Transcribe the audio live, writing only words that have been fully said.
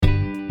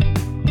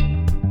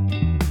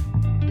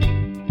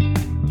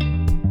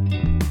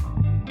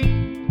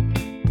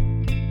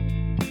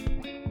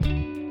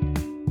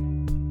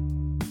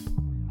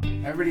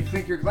everybody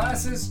clink your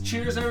glasses.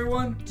 Cheers,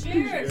 everyone.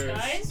 Cheers,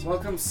 guys.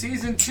 Welcome,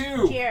 season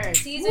 2. Cheers.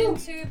 Season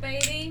 2,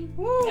 baby.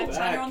 Woo. We have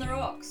China on the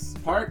Rocks.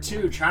 Part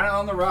 2, China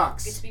on the Good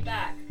Rocks. to be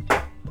back.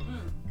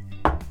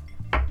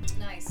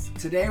 Nice.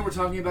 Today we're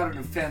talking about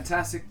a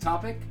fantastic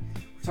topic.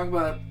 We're talking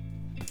about,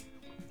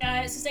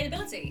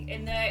 Sustainability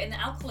in the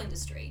alcohol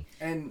industry.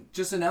 and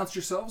just announce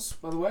yourselves,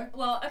 by the way.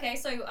 Well, okay,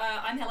 so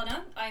I'm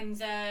Helena. I'm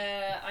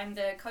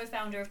the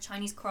co-founder of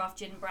Chinese craft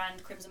gin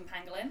brand Crimson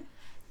Pangolin.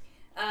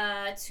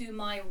 To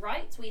my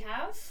right, we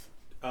have.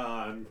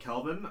 I'm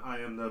Kelvin. I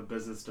am the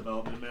business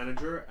development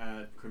manager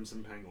at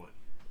Crimson Pangolin.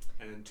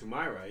 And to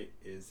my right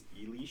is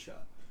Elisha.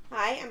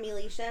 Hi, I'm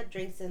Elisha,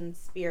 drinks and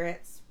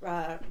spirits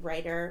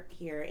writer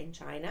here in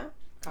China.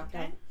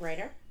 Cocktail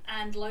writer.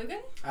 And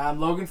Logan. I'm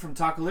Logan from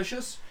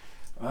Talkalicious.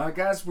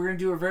 Guys, we're going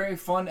to do a very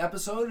fun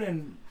episode,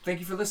 and thank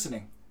you for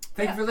listening.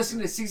 Thank you for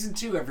listening to season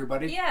 2,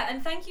 everybody. Yeah,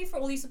 and thank you for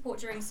all your support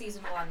during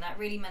season 1. That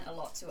really meant a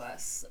lot to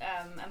us.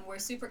 And we're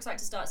super excited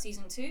to start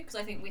season 2 because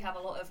I think we have a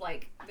lot of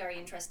very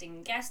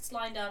interesting guests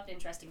lined up,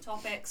 interesting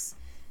topics.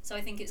 So I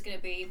think it's going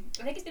to be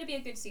a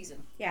good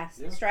season. Yes,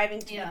 Yeah. striving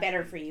to be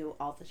better for you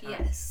all the time.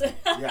 Yes.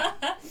 Yeah.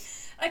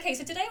 Okay,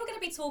 so today we're going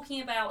to be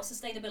talking about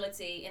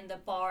sustainability in the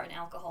bar and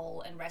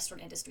alcohol and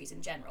restaurant industries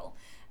in general.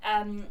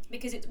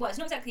 Because it's not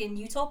exactly a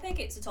new topic.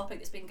 It's a topic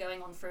that's been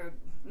going on for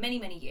many,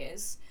 many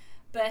years.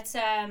 But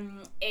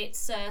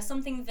it's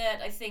something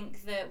that I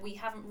think that we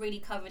haven't really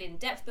covered in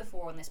depth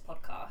before on this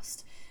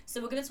podcast.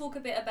 So we're going to talk a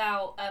bit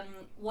about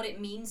what it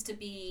means to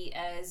be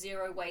a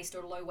zero waste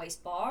or low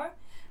waste bar,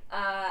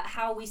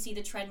 how we see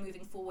the trend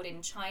moving forward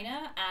in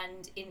China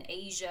and in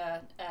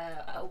Asia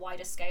at a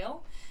wider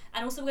scale.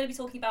 And also we're going to be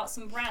talking about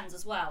some brands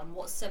as well and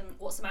what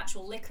some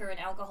actual liquor and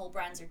alcohol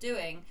brands are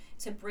doing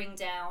to bring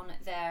down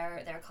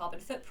their carbon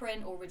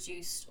footprint or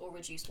reduce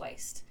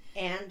waste.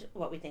 And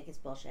what we think is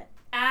bullshit.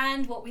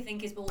 And what we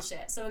think is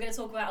bullshit. So we're going to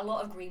talk about a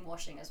lot of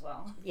greenwashing as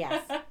well.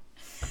 Yes,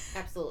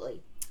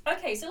 absolutely.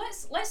 Okay, so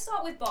let's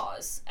start with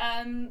bars.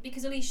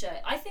 Because Elisha,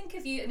 I think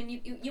of you. I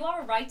mean, you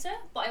are a writer,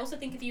 but I also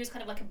think of you as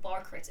kind of like a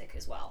bar critic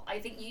as well. I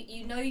think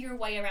you know your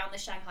way around the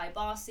Shanghai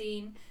bar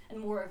scene and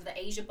more of the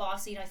Asia bar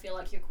scene. I feel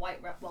like you're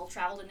quite well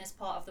traveled in this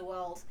part of the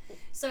world.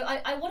 So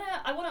I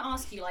wanna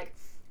ask you, like,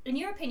 in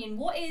your opinion,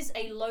 what is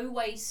a low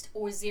waste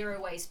or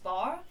zero waste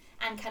bar?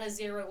 And can a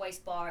zero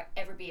waste bar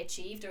ever be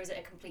achieved, or is it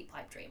a complete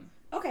pipe dream?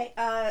 Okay,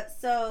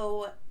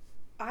 so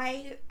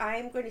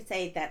I'm going to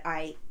say that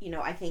I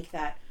think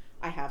that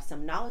I have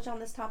some knowledge on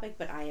this topic,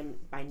 but I am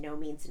by no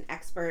means an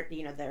expert.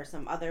 You know, there are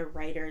some other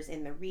writers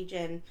in the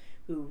region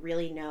who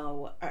really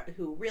know,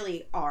 who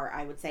really are,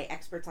 I would say,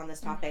 experts on this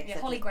topic. Yeah,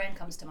 Holly Graham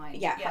comes to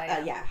mind.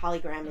 Yeah, Holly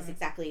Graham is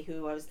exactly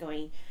who I was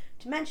going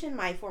to mention.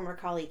 My former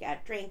colleague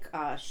at Drink,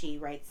 she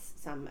writes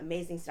some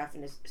amazing stuff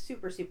and is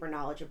super, super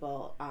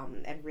knowledgeable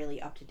and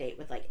really up to date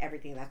with like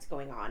everything that's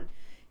going on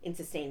in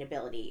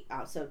sustainability.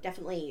 So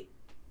definitely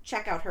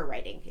check out her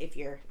writing if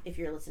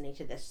you're listening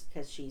to this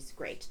because she's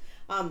great.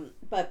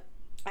 But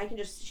I can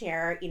just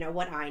share,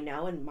 what I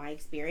know and my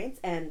experience.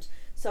 And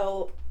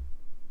so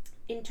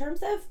in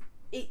terms of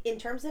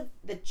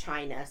the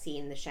China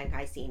scene, the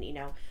Shanghai scene,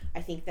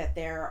 I think that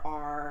there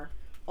are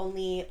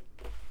only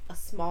a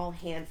small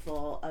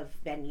handful of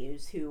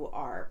venues who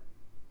are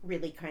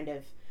really kind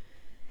of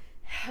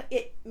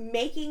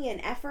making an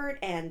effort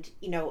and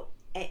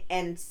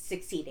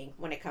succeeding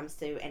when it comes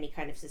to any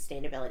kind of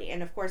sustainability.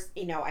 And of course,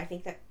 I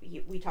think that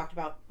we talked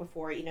about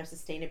before,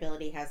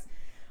 sustainability has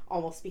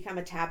almost become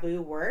a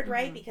taboo word,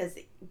 right? Because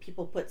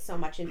people put so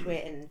much into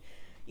it, and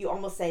you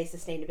almost say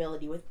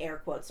sustainability with air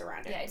quotes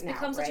around it. Yeah, it's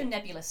become such a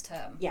nebulous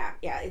term. Yeah,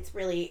 it's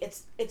really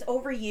it's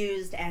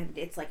overused, and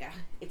it's like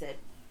it's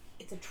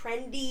a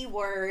trendy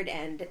word,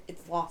 and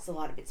it's lost a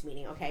lot of its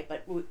meaning. Okay,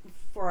 but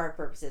for our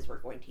purposes, we're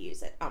going to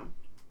use it.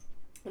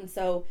 And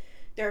so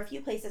there are a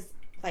few places,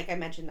 like I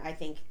mentioned, I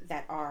think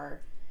that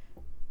are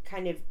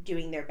kind of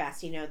doing their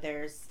best.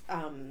 There's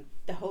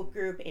the Hope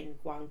Group in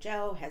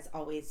Guangzhou has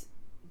always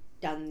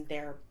done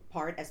their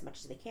part as much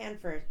as they can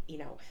for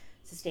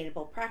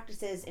sustainable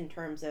practices in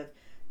terms of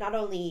not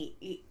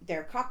only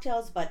their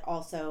cocktails but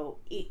also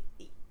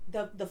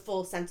the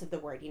full sense of the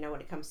word. When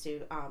it comes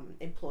to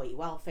employee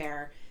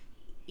welfare,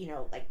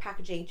 like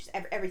packaging, just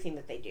everything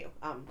that they do.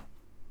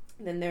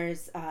 Then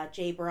there's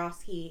Jay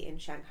Borowski in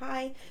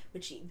Shanghai,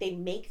 which they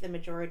make the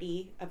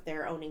majority of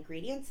their own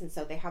ingredients, and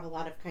so they have a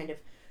lot of kind of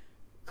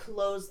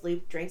closed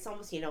loop drinks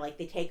almost. Like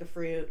they take a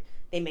fruit,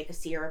 they make a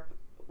syrup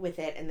with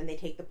it, and then they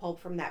take the pulp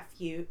from that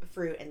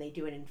fruit and they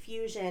do an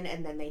infusion,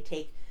 and then they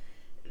take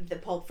the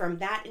pulp from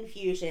that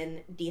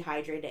infusion,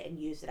 dehydrate it, and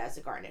use it as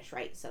a garnish,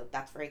 right? So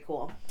that's very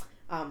cool.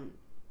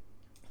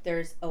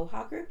 There's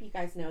OHA Group. You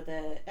guys know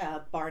the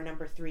bar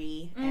number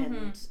 3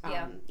 and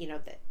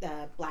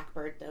the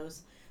Blackbird,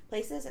 those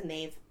places, and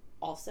they've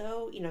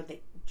also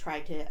they try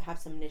to have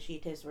some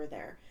initiatives where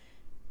they're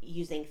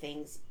using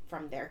things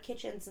from their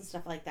kitchens and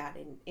stuff like that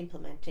and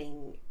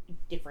implementing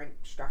different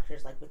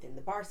structures like within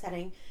the bar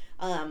setting.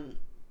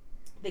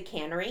 The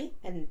Cannery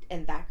and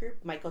that group,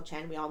 Michael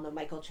Chen, we all know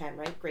Michael Chen,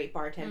 right? Great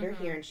bartender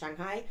here in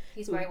Shanghai.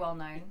 He's very well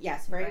known.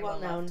 Yes, very well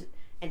known.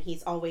 and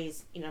he's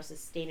always,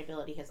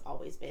 sustainability has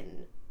always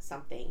been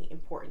something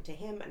important to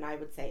him, and I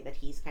would say that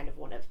he's kind of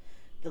one of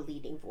the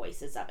leading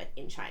voices of it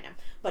in China.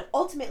 But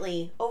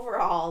ultimately,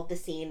 overall, the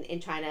scene in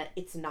China,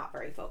 it's not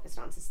very focused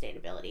on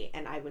sustainability,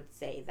 and I would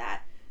say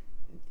that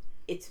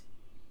it's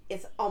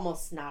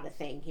almost not a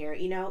thing here.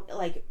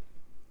 Like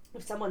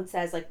if someone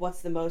says like,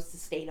 what's the most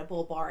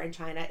sustainable bar in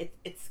China,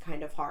 it's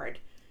kind of hard.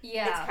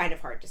 Yeah. It's kind of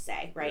hard to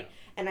say, right?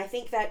 Yeah. And I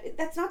think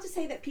that's not to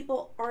say that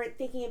people aren't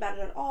thinking about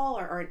it at all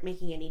or aren't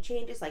making any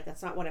changes. Like,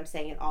 that's not what I'm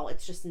saying at all.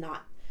 It's just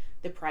not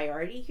the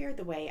priority here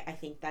the way I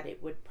think that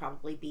it would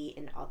probably be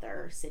in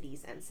other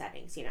cities and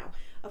settings.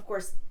 Of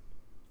course,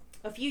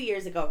 a few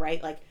years ago,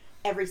 right, like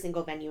every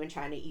single venue in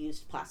China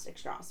used plastic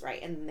straws,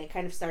 right? And they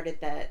kind of started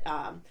the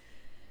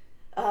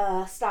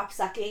Stop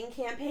Sucking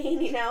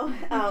campaign,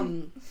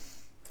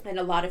 and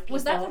a lot of people...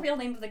 Was that the real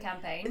name of the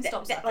campaign?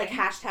 Stop Sucking? Like,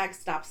 hashtag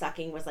Stop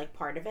Sucking was, like,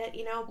 part of it,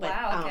 But,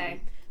 wow, okay.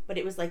 But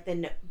it was, like,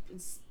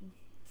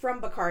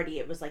 from Bacardi,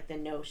 it was, like, the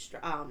no...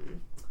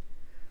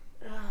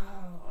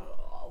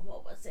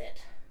 what was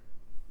it?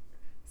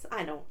 So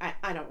I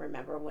don't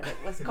remember what it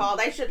was called.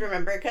 I should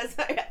remember, because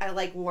I,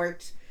 like,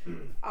 worked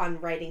on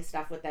writing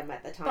stuff with them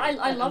at the time. But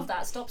I love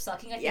that. Stop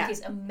Sucking, I think,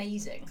 is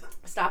amazing.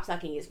 Stop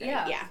Sucking is great,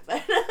 yeah.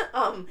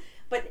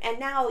 But and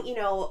now,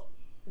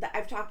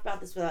 I've talked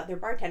about this with other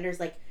bartenders,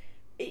 like,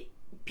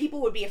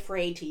 people would be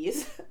afraid to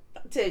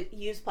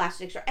use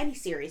plastic straws. Any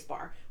serious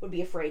bar would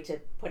be afraid to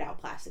put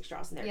out plastic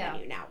straws in their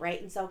menu now, right?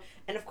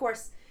 And of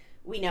course,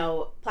 we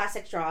know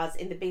plastic straws,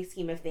 in the big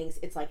scheme of things,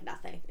 it's like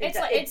nothing.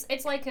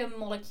 It's like a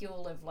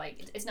molecule of,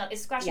 like,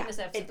 it's scratching the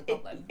surface of the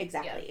problem.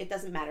 Exactly. Yeah. It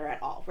doesn't matter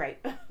at all,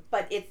 right?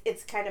 But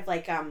it's kind of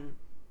like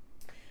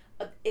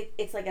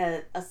it's like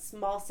a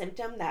small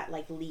symptom that,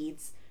 like,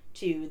 leads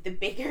to the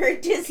bigger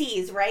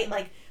disease, right?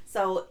 Like,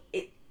 so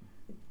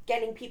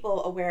getting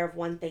people aware of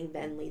one thing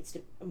then leads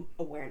to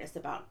awareness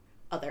about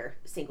other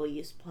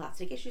single-use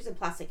plastic issues and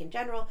plastic in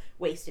general,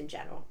 waste in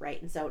general,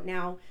 right? And so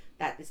now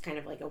that is kind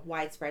of like a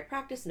widespread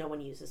practice. No one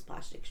uses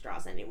plastic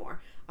straws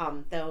anymore.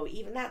 Though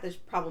even that is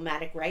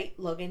problematic, right?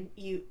 Logan,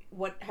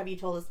 what have you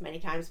told us many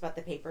times about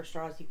the paper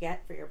straws you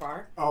get for your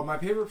bar? Oh, my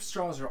paper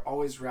straws are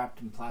always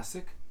wrapped in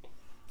plastic.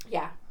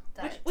 Yeah.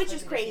 Which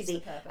is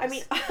crazy. I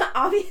mean,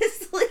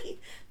 obviously,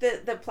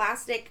 the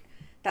plastic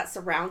that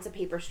surrounds a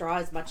paper straw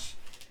is much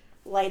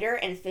lighter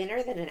and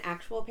thinner than an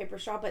actual paper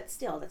straw, but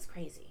still, that's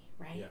crazy,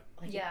 right? Yeah.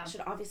 Like, it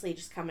should obviously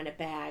just come in a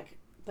bag,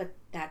 but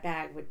that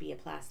bag would be a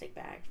plastic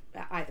bag,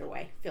 either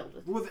way, filled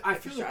with Well, I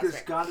feel like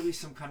there's got to be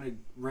some kind of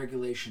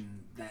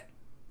regulation that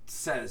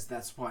says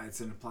that's why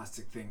it's in a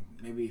plastic thing.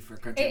 Maybe for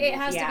country. It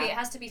has to be. It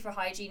has to be for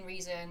hygiene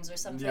reasons or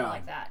something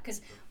like that.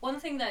 Because one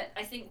thing that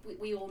I think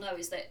we all know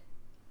is that,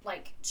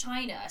 like,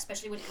 China,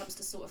 especially when it comes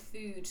to sort of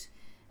food,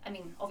 I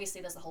mean,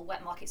 obviously there's the whole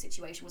wet market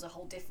situation was a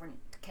whole different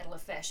kettle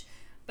of fish,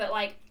 but,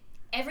 like,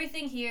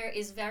 everything here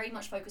is very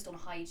much focused on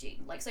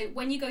hygiene. Like, so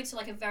when you go to,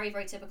 like, a very,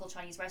 very typical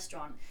Chinese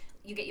restaurant,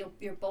 you get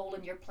your bowl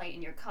and your plate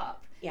and your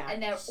cup,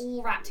 and they're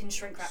all wrapped in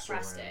shrink wrap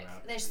plastic.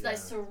 They're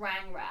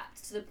saran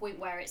wrapped to the point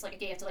where it's like,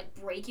 okay, you have to, like,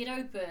 break it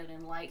open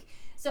and, like,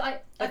 so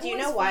But do you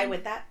know why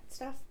with that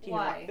stuff?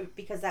 Why?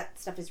 Because that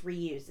stuff is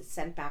reused. It's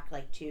sent back,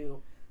 like,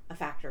 to a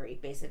factory,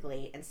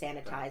 basically, and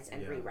sanitized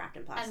and rewrapped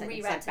in plastic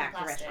and sent back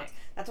to restaurants.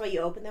 That's why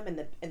you open them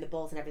and the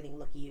bowls and everything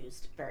look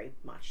used very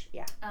much.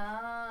 Yeah.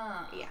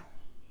 Ah. Yeah.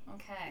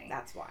 Okay.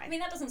 That's why. I mean,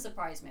 that doesn't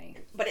surprise me.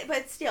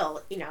 But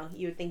still,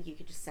 you would think you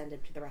could just send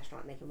it to the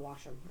restaurant and they can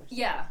wash them. Or something.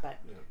 Yeah. But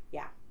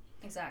yeah.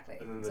 Exactly.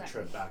 And then the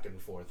trip back and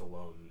forth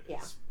alone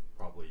is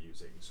probably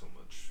using so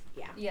much.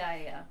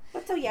 Yeah.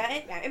 But so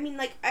I mean,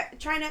 like,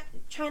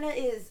 China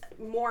is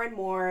more and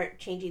more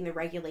changing the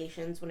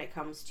regulations when it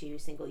comes to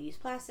single-use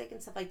plastic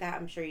and stuff like that.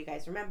 I'm sure you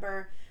guys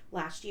remember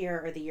last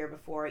year or the year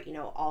before,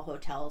 all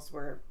hotels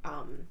were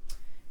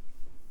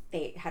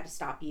they had to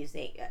stop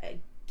using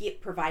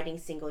providing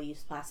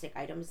single-use plastic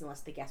items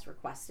unless the guests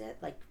request it,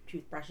 like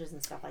toothbrushes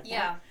and stuff like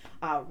that.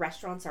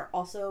 Restaurants are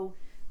also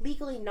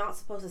legally not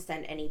supposed to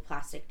send any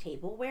plastic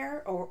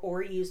tableware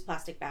or use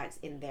plastic bags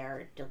in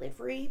their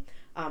delivery.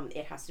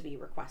 It has to be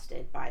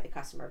requested by the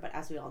customer, but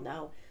as we all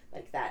know,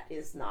 like, that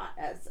is not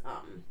as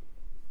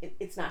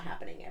it's not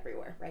happening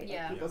everywhere, right?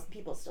 Like,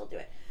 people still do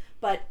it,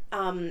 but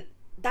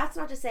that's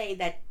not to say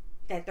that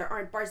there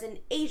aren't bars in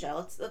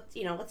Asia.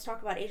 Let's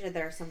talk about Asia.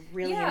 There are some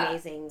really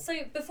amazing. So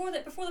before the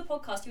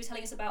podcast, you were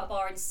telling us about a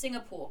bar in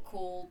Singapore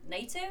called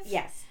Native.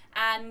 Yes.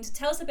 And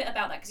tell us a bit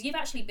about that, because you've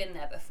actually been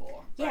there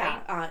before.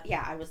 Yeah. Right?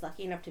 I was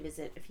lucky enough to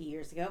visit a few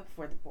years ago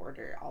before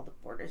all the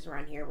borders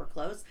around here were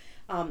closed.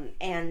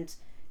 And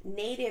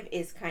Native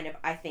is kind of,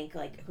 I think,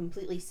 like,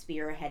 completely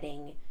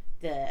spearheading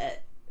the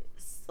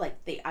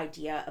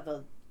idea of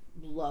a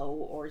low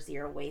or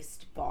zero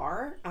waste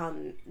bar,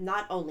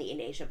 not only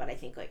in Asia, but I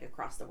think, like,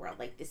 across the world.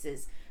 Like, this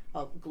is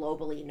a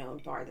globally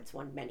known bar that's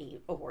won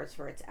many awards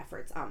for its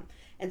efforts.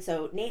 And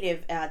so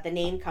Native, the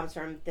name comes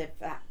from the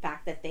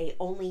fact that they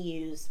only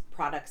use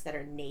products that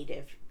are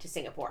native to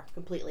Singapore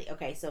completely.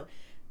 Okay, so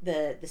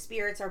the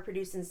spirits are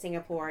produced in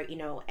Singapore,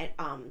 and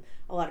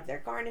a lot of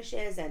their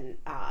garnishes and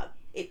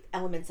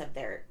elements of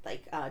their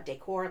like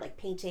decor, like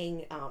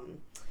painting,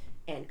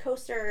 and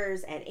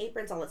coasters and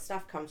aprons. All that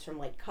stuff comes from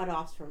like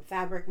cutoffs from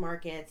fabric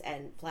markets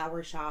and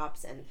flower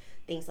shops and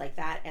things like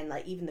that. And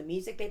like even the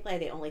music they play,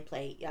 they only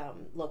play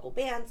local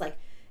bands. Like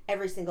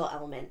every single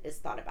element is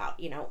thought about,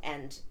 you know.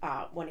 And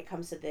when it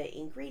comes to the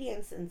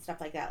ingredients and stuff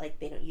like that, like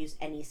they don't use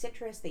any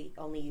citrus. They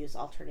only use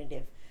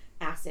alternative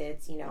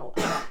acids, you know.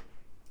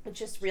 It's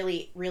just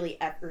really, really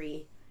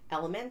every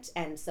element.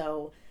 And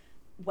so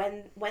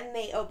when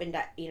they opened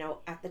at, you know,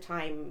 at the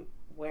time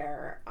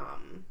where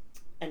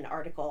an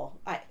article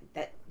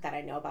that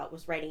I know about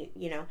was writing,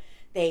 you know,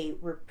 they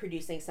were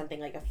producing something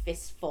like a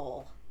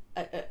fistful,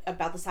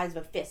 about the size of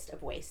a fist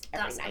of waste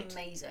every night. That's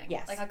amazing.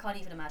 Yes. Like I can't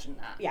even imagine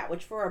that. Yeah,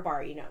 which for a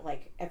bar, you know,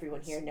 like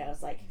everyone here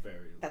knows, like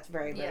that's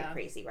very, very Yeah.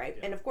 crazy, right?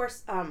 Yeah. And of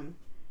course,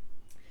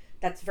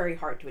 that's very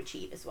hard to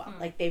achieve as well.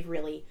 Like they've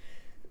really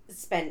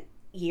spent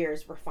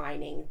years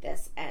refining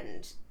this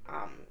and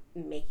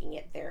making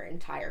it their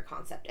entire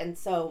concept. And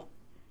so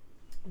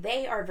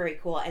they are very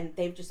cool, and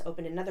they've just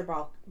opened another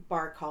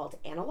bar called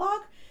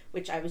Analog,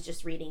 which I was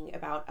just reading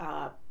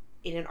about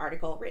in an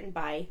article written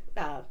by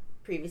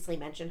previously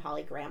mentioned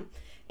Holly Graham.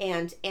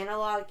 And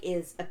Analog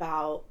is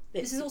about...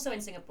 This is also in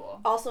Singapore.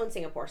 Also in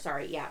Singapore,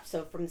 sorry, yeah.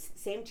 So from the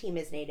same team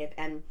as Native,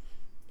 and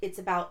it's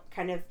about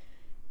kind of,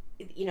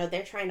 you know,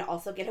 they're trying to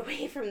also get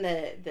away from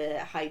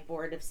the hype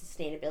board of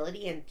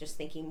sustainability and just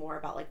thinking more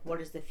about like what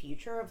does the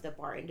future of the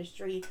bar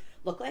industry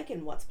look like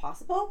and what's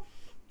possible.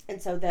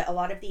 And so a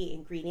lot of the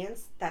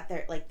ingredients that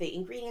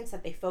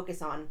they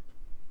focus on,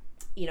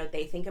 you know,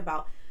 they think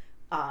about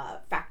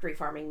factory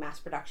farming, mass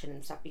production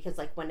and stuff, because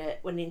like when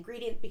an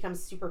ingredient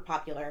becomes super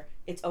popular,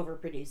 it's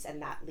overproduced,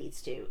 and that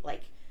leads to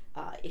like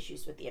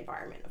issues with the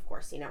environment, of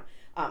course, you know.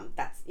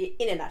 That's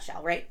in a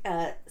nutshell, right?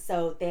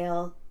 So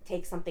they'll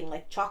take something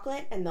like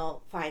chocolate, and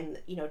they'll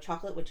find, you know,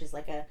 chocolate, which is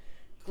like a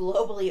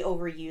globally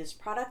overused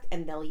product,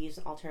 and they'll use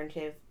an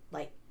alternative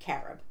like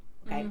carob,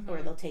 okay?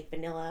 Or they'll take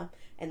vanilla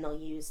and they'll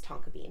use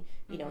tonka bean,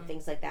 you know,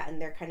 things like that.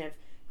 And they're kind of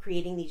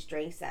creating these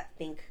drinks that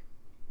think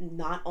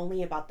not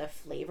only about the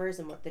flavors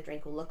and what the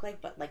drink will look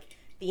like, but like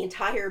the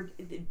entire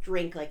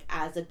drink, like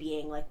as a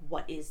being, like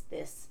what is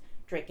this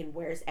drink and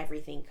where's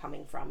everything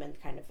coming from,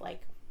 and kind of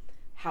like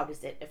how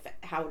does it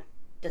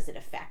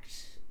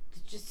affect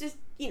just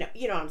you know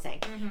what I'm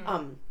saying.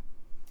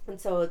 And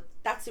so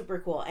that's super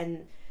cool.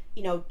 And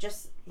you know,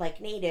 just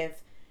like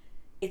Native,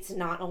 it's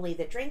not only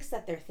the drinks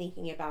that they're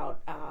thinking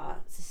about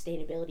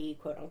sustainability,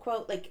 quote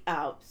unquote, like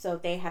so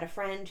they had a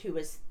friend who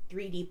was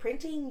 3D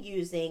printing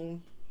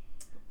using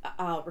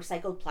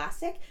recycled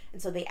plastic,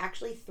 and so they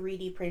actually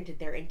 3D printed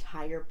their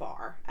entire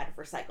bar out of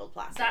recycled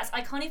plastic.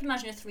 I can't even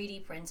imagine a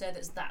 3D printer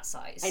that's that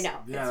size. I know.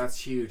 Yeah, that's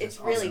huge. It's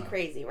That's really awesome.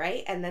 crazy,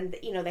 right? And then,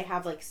 you know, they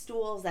have like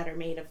stools that are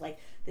made of like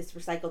this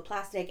recycled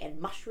plastic and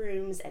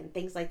mushrooms and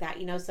things like that,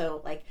 you know.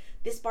 So like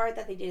this bar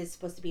that they did is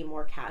supposed to be a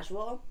more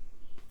casual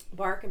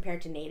bar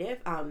compared to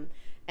Native,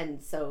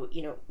 and so,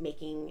 you know,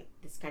 making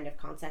this kind of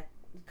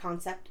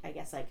concept, I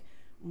guess, like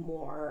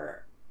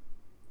more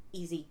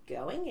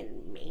easygoing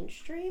and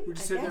mainstream. Would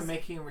you say they're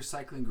making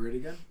recycling great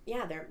again?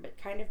 Yeah, they're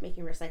kind of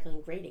making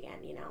recycling great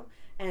again, you know.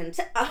 And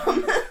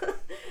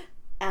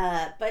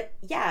but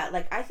yeah,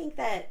 like I think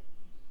that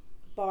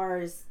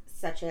bars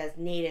such as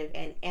Native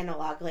and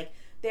Analog, like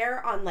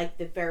they're on like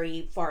the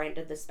very far end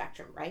of the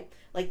spectrum, right?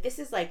 Like this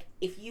is like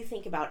if you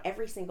think about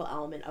every single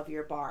element of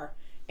your bar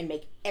and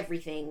make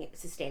everything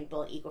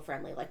sustainable and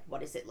eco-friendly, like what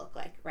does it look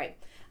like, right?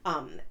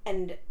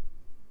 And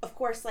of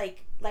course,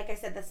 like I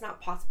said, that's not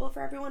possible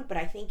for everyone, but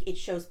I think it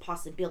shows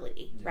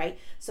possibility, right?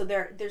 So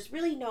there's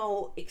really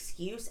no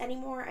excuse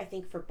anymore, I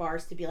think, for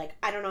bars to be like,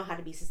 I don't know how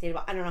to be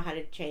sustainable, I don't know how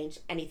to change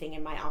anything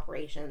in my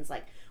operations,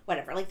 like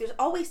whatever. Like there's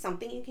always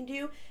something you can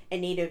do,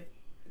 and Native,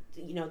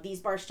 you know, these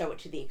bars show it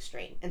to the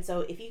extreme. And so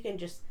if you can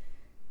just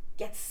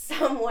get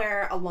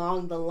somewhere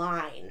along the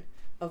line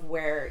of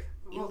where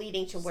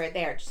leading to where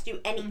they're, just do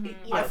anything.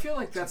 You know. I feel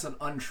like that's an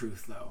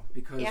untruth though,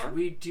 because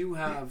we do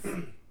have.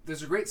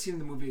 There's a great scene in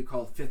the movie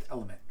called Fifth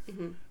Element.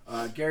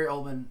 Gary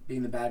Oldman,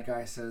 being the bad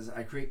guy, says,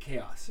 "I create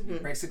chaos." He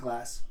breaks the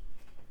glass,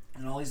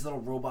 and all these little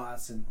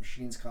robots and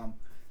machines come.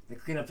 They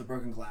clean up the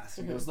broken glass.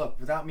 And he goes, "Look,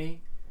 without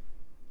me,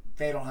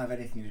 they don't have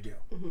anything to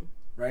do."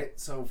 Right?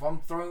 So if I'm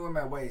throwing away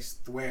my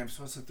waste the way I'm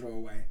supposed to throw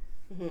away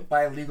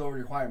by legal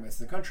requirements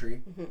in the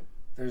country,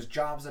 there's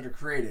jobs that are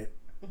created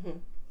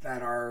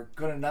that are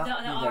going to not That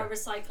be are there.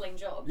 recycling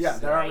jobs. Yeah,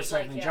 there right? are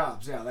recycling Like,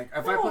 jobs. Yeah, like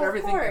if No, I put of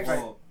everything...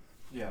 course.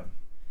 Yeah.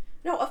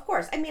 No, of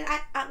course. I mean,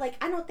 I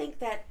don't think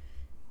that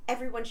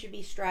everyone should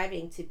be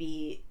striving to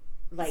be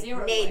like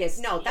Zero Native.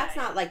 waste. No, Yeah, that's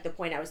yeah. not like the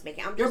point I was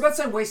making. I'm Yeah, just I'm not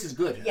saying waste is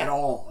good at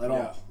all.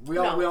 Yeah. We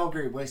all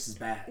agree waste is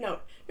bad. no,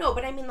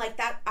 but I mean like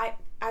that. I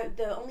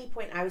the only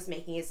point I was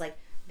making is like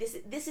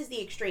this is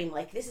the extreme.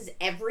 Like this is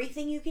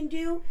everything you can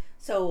do.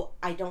 So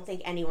I don't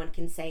think anyone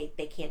can say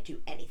they can't do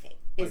anything.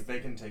 Like they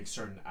can take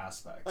certain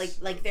aspects.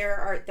 Like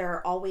there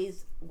are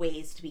always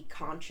ways to be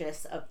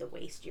conscious of the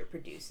waste you're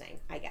producing,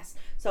 I guess.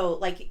 So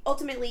like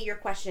ultimately your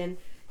question,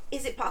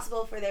 is it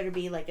possible for there to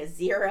be like a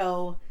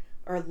zero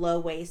or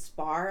low waste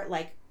bar?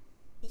 Like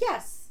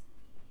yes,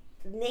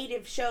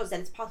 native shows that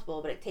it's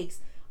possible, but it takes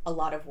a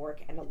lot of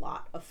work and a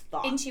lot of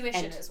thought.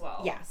 Intuition as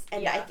well. Yes.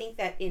 And I think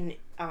that in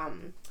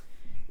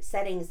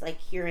settings like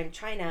here in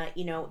China,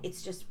 you know,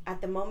 it's just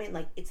at the moment,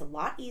 like, it's a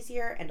lot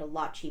easier and a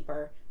lot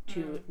cheaper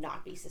to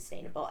not be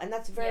sustainable. And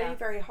that's very,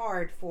 very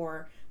hard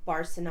for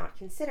bars to not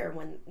consider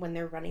when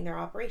they're running their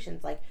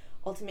operations. Like,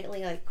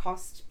 ultimately, like,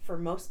 cost for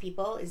most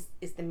people is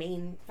the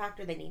main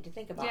factor they need to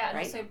think about, and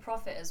right? also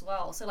profit as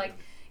well. So, like,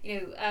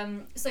 you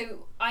know,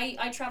 so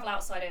I travel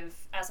outside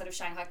of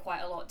Shanghai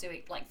quite a lot,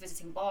 doing, like,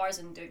 visiting bars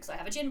and doing, because I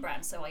have a gin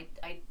brand, so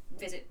I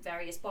visit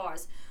various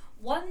bars.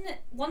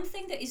 One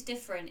thing that is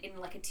different in,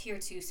 like, a tier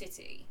 2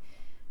 city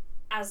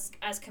as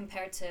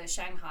compared to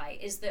Shanghai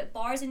is that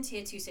bars in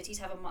tier 2 cities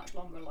have a much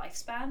longer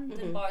lifespan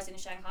than bars in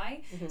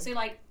Shanghai. So,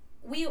 like,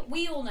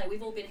 we all know,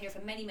 we've all been here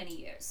for many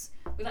years.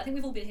 I think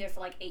we've all been here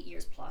for like 8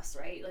 years plus,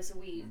 right? Like, so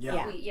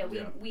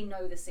we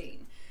know the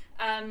scene.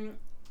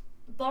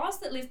 Bars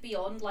that live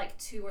beyond like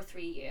 2 or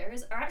 3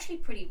 years are actually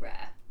pretty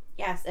rare.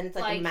 Yes, and it's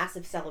like a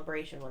massive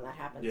celebration when that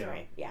happens,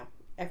 right? Yeah,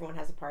 everyone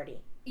has a party.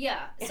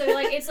 Yeah, so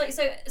like it's like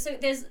so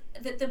there's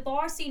the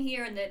bar scene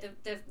here and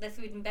the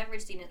food and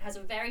beverage scene. It has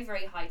a very,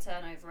 very high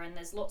turnover, and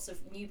there's lots of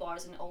new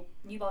bars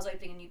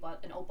opening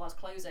and old bars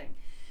closing.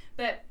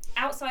 But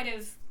outside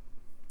of,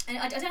 and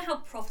I don't know how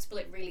profitable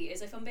it really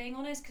is, if I'm being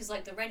honest, because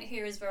like the rent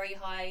here is very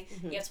high.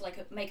 You have to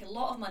like make a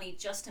lot of money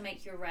just to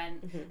make your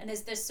rent, and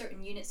there's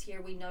certain units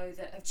here we know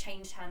that have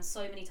changed hands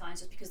so many times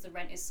just because the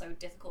rent is so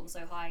difficult and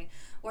so high.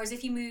 Whereas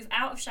if you move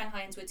out of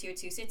Shanghai into a tier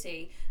 2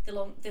 city, the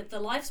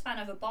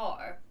lifespan of a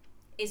bar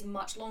is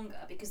much longer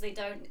because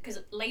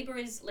labor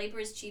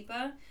is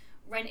cheaper,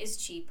 rent is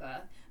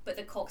cheaper, but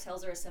the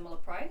cocktails are a similar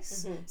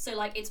price. So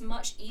like it's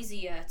much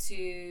easier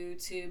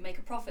to make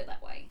a profit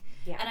that way.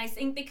 And I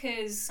think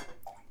because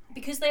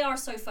they are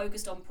so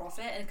focused on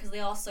profit and because they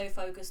are so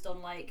focused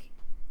on like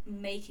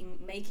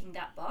making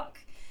that buck,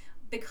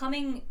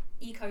 becoming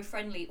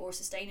eco-friendly or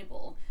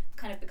sustainable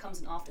kind of becomes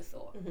an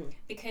afterthought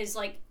because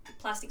like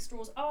plastic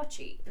straws are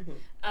cheap.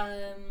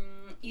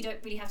 You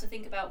don't really have to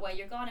think about where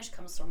your garnish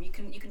comes from. You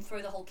can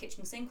throw the whole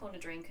kitchen sink on a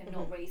drink and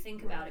not really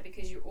think about it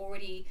because you're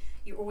already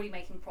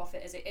making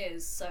profit as it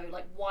is. So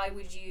like why I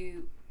don't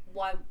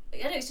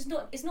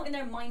know, it's not in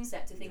their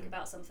mindset to think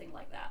about something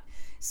like that.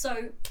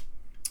 So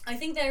I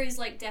think there is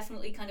like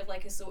definitely kind of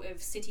like a sort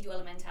of city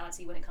dweller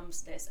mentality when it comes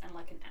to this, and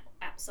like an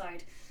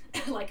outside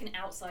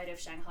of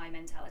Shanghai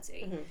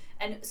mentality.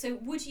 And so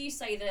would you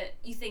say that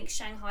you think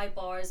Shanghai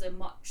bars are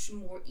much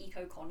more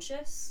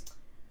eco-conscious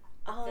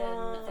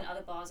than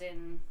other bars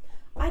in?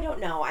 I don't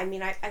know. I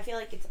mean, I feel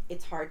like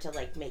it's hard to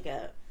like make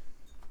a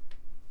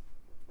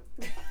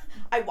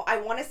I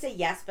want to say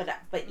yes,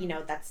 but you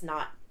know, that's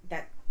not,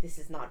 that this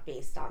is not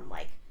based on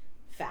like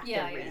fact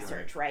and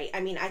research, right? I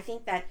mean, I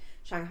think that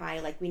Shanghai,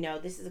 like we know,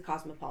 this is a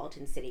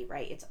cosmopolitan city,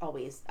 right? It's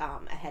always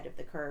ahead of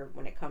the curve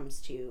when it comes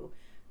to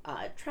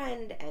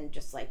trend and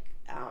just like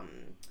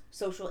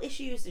social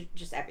issues,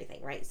 just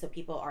everything, right? So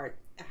people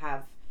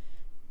have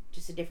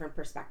just a different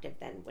perspective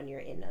than when you're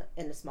in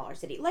a smaller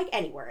city, like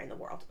anywhere in the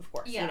world, of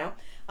course, you know?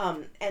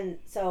 And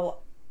so,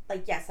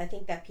 like, yes, I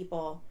think that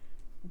people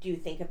do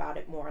think about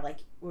it more. Like,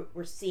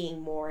 we're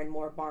seeing more and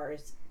more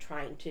bars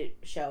trying to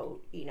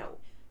show, you know,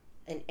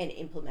 and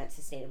implement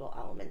sustainable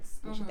elements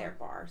into their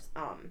bars.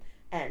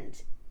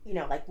 And, you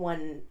know, like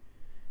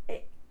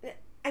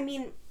I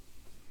mean,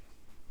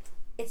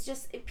 it's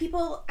just,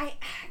 people, I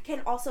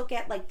can also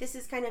get, like, this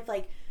is kind of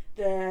like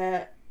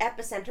the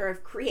epicenter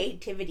of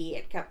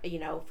creativity, you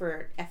know,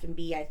 for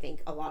F&B, I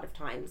think, a lot of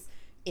times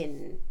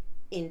in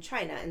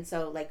China. And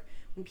so, like,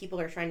 when people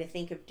are trying to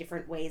think of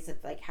different ways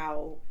of, like,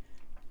 how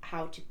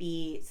to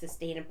be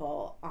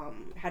sustainable,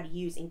 how to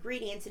use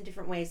ingredients in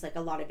different ways, like,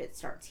 a lot of it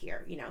starts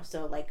here, you know.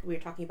 So, like, we were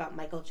talking about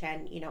Michael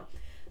Chen, you know,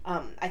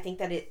 I think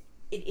that it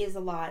is a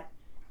lot,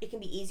 it can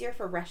be easier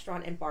for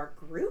restaurant and bar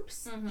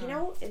groups, you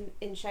know,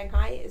 in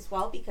Shanghai as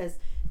well, because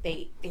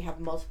they have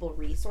multiple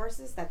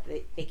resources that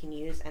they can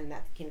use and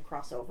that can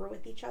cross over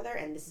with each other.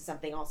 And this is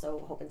something also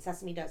Hope and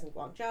Sesame does in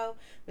Guangzhou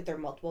with their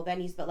multiple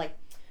venues. But like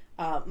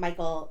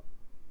Michael,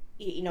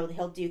 you know,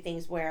 he'll do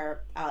things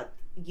where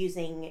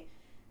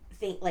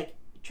like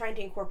trying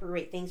to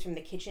incorporate things from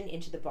the kitchen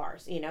into the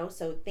bars, you know,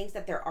 so things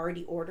that they're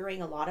already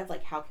ordering a lot of,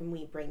 like, how can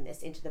we bring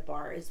this into the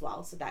bar as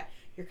well, so that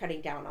you're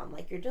cutting down on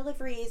like your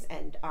deliveries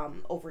and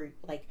over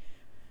like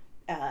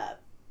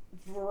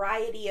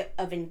variety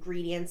of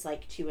ingredients,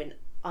 like to an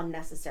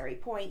unnecessary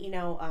point, you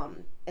know,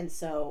 and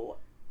so,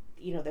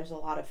 you know, there's a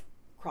lot of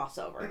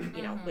crossover,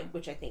 you know,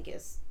 which I think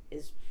is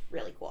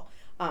really cool.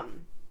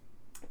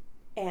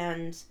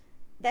 And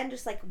then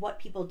just like what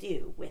people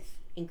do with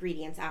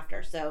ingredients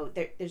after. So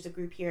there's a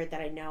group here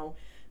that I know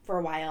for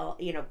a while,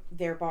 you know,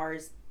 their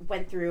bars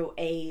went through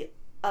a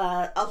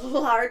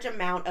large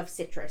amount of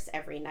citrus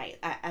every night,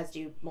 as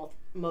do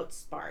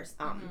most bars,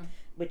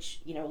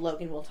 which, you know,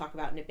 Logan will talk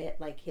about in a bit,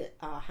 like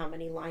how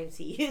many limes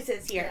he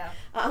uses here.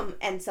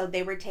 And so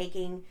they were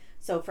taking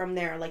So from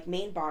their like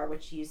main bar,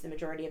 which used the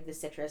majority of the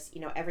citrus,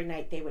 every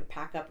night they would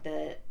pack up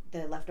the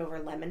leftover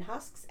lemon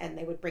husks and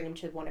they would bring them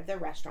to one of their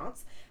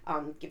restaurants,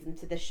 give them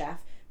to the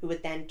chef, who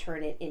would then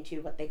turn it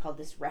into what they called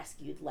this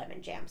rescued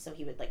lemon jam. So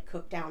he would like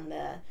cook down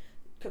the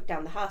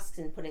husks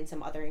and put in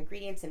some other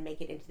ingredients and make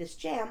it into this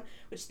jam,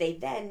 which they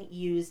then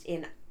used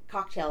in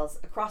cocktails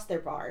across their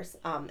bars,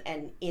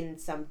 and in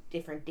some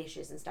different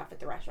dishes and stuff at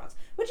the restaurants,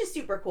 which is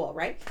super cool,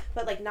 right?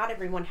 But like not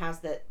everyone has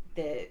the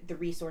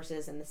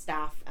resources and the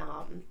staff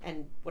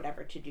and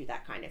whatever to do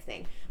that kind of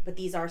thing. But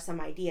these are some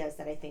ideas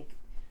that I think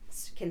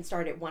can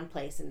start at one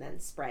place and then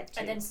spread to,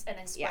 and then spread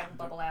and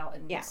bubble out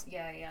and yeah.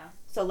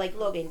 So like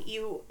Logan,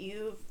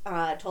 you've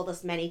told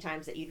us many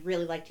times that you'd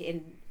really like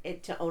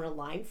to own a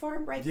lime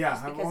farm, right? Yeah,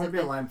 I want to be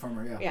a lime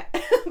farmer. Yeah.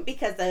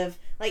 Because of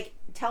like,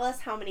 tell us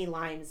how many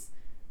limes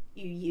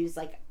you use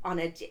like on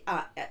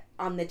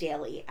the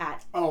daily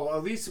at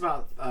least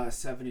about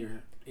 70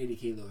 or 80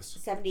 kilos.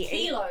 70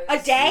 kilos a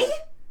day.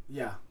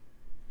 Yeah.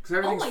 Because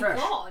everything's fresh.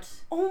 Oh my god!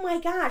 Oh my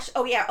gosh!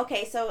 Oh yeah.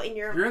 Okay. So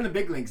you're in the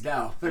big leagues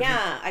now.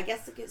 Yeah, I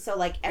guess so.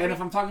 Like, and if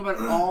I'm talking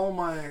about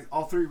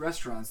all 3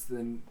 restaurants,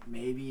 then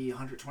maybe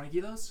 120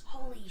 kilos.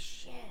 Holy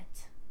shit!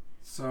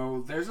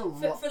 So there's a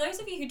lot. For those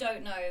of you who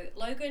don't know,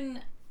 Logan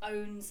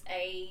owns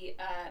a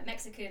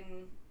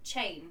Mexican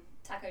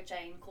taco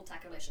chain called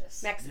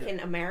Tacolicious. Mexican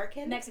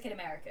American.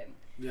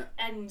 Yeah.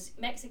 And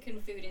Mexican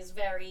food is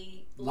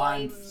very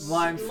lime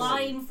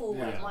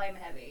forward, lime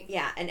heavy.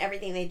 Yeah, and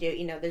everything they do,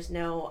 there's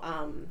no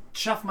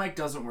Chef Mike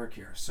doesn't work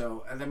here,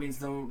 so that means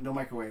no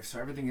microwave. So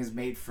everything is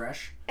made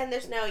fresh. And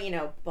there's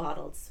no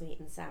bottled sweet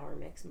and sour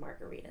mixed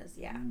margaritas.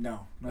 Yeah.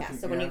 No. Nothing,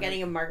 so when you're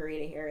getting a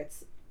margarita here,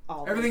 it's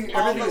everything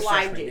the is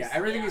lime fresh juice. Yeah,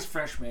 everything is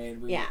fresh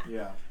made.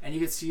 Yeah. And you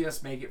can see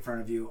us make it in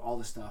front of you, all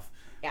the stuff.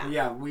 Yeah. But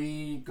yeah,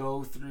 we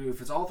go through, if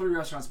it's all 3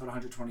 restaurants, about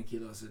 120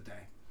 kilos a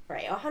day.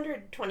 Right,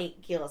 120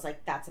 kilos,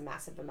 like that's a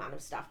massive amount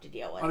of stuff to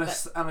deal with.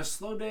 On a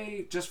slow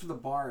day, just for the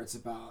bar, it's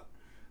about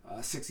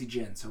 60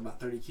 gin, so about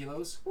 30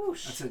 kilos.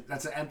 Whoosh.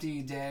 That's an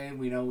empty day.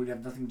 We know we'd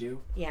have nothing to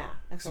do. Yeah,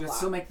 that's a lot. So we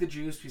still make the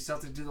juice. We still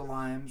have to do the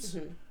limes.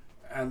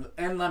 Mm-hmm.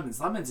 And lemons.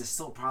 Lemons is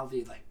still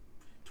probably like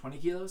 20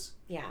 kilos.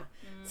 Yeah.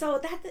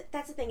 So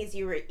that's the thing is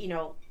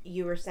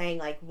you were saying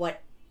like,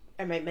 what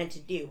am I meant to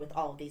do with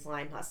all of these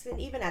lime husks? And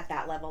even at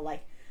that level,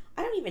 like,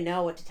 I don't even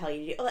know what to tell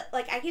you to do.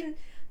 Like I can,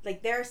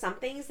 like, there are some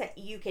things that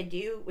you can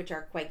do which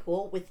are quite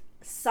cool with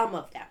some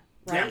of them,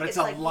 right? Yeah, but it's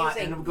a like lot,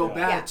 and it'll go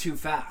bad too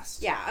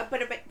fast. Yeah,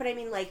 but I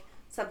mean, like,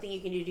 something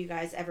you can do. Do you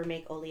guys ever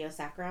make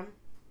oleosacrum?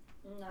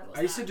 No.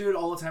 I used to do it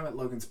all the time at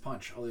Logan's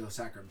Punch,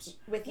 oleosacrums.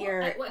 With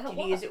your, did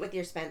you use it with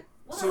your spent?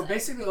 So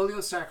basically,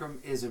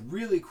 oleosacrum is a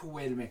really cool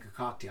way to make a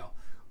cocktail.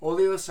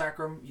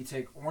 Oleosacrum, you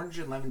take orange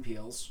and lemon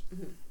peels.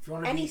 Mm-hmm. If you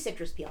want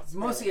citrus peels.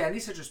 Mostly, any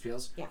citrus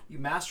peels. Yeah. You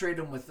macerate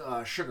them with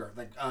sugar.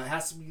 Like it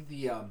has to be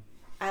the.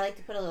 I like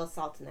to put a little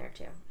salt in there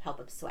too,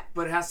 help it sweat.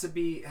 But it has to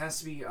be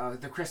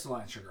the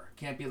crystalline sugar.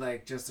 Can't be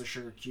like just a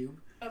sugar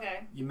cube. Okay.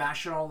 You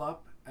mash it all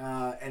up,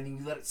 and then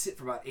you let it sit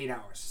for about 8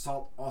 hours.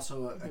 Salt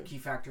also a key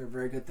factor, a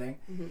very good thing.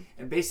 Mm-hmm.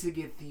 And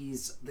basically get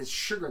this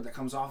sugar that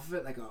comes off of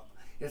it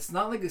it's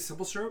not like a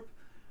simple syrup.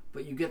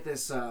 But you get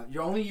this.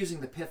 You're only using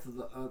the pith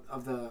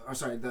of the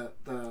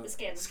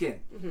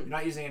skin. Mm-hmm. You're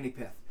not using any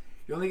pith.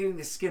 You're only getting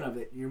the skin of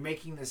it. You're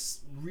making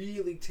this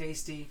really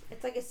tasty.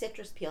 It's like a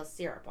citrus peel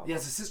syrup. Almost. Yeah,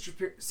 it's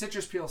a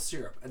citrus peel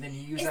syrup, and then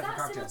you use that for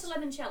cocktails. Is that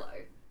similar to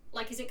limoncello?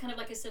 Like, is it kind of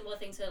like a similar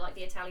thing to like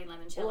the Italian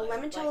limoncello? Well,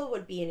 limoncello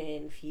would be an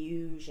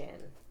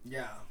infusion.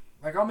 Yeah.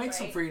 Like, I'll make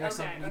some for you next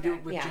time. You do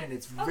it with gin.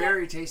 It's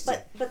very tasty.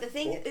 But the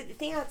thing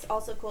that's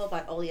also cool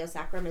about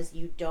oleosacrum is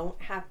you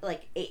don't have,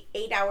 like,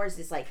 8 hours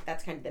is, like,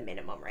 that's kind of the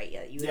minimum, right?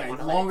 You don't want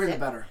to longer let it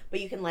the sit, better.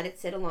 But you can let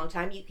it sit a long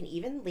time. You can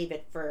even leave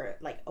it for,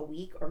 like, a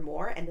week or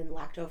more, and then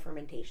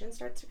lactofermentation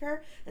starts to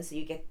occur. And so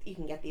you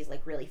can get these,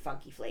 like, really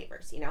funky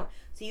flavors,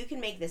 So you can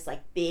make this,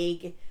 like,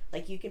 big,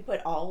 like, you can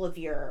put all of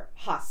your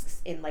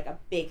husks in, like, a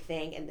big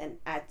thing and then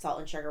add salt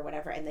and sugar,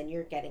 whatever, and then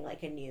you're getting,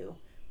 like, a new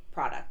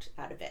product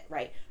out of it,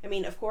 right? I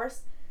mean, of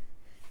course,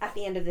 at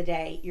the end of the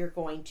day, you're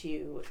going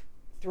to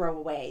throw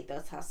away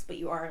those husks, but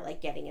you are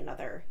like getting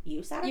another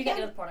use out of them. You get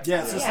another product.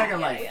 Yeah, it's a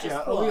second life.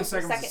 Yeah, cool.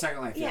 Oleosacrum is a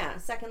second life. Yeah,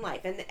 second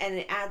life, and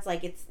it adds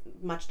like it's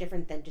much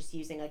different than just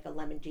using like a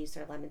lemon juice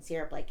or lemon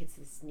syrup. Like it's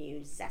this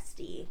new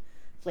zesty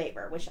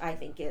flavor, which I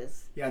think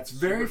is it's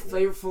very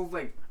flavorful,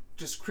 like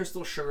just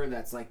crystal sugar.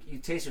 That's like you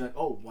taste it like,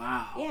 oh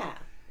wow. Yeah.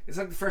 It's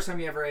like the first time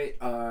you ever ate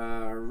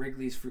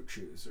Wrigley's Fruit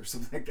Chews or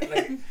something like that.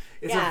 Like,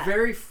 it's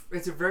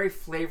a very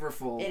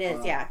flavorful. It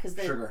is, because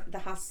the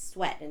husks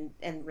sweat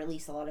and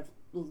release a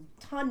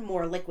ton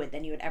more liquid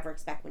than you would ever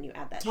expect when you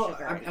add that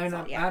sugar. I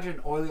imagine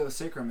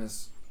oleosacrum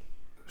is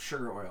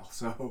sugar oil,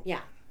 so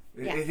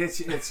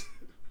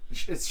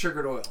it's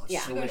sugared oil.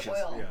 It's delicious.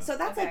 Oil. Yeah. So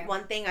that's like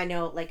one thing I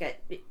know, like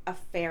a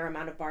fair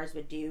amount of bars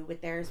would do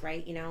with theirs,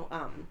 right?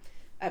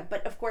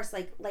 But of course,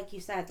 like you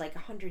said, like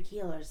 100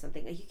 kilos or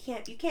something, like you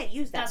can't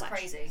use that. That's much.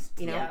 Crazy.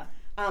 Yeah.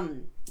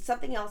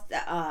 Something else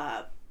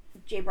that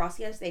Jay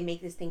Brosios, they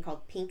make this thing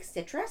called pink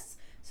citrus.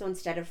 So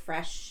instead of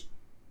fresh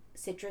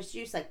citrus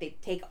juice, like they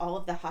take all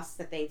of the husks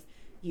that they've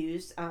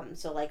use.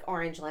 So like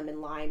orange,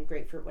 lemon, lime,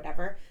 grapefruit,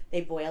 whatever.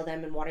 They boil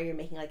them in water. You're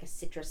making like a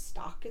citrus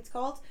stock, it's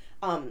called.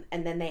 And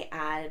then they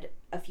add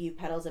a few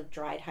petals of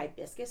dried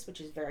hibiscus,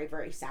 which is very,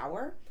 very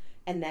sour.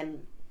 And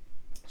then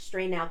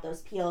strain out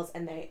those peels,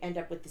 and they end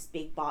up with this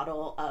big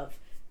bottle of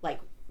like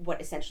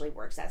what essentially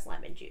works as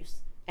lemon juice.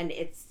 And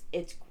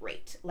it's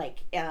great.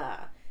 Like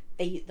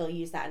they'll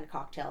use that in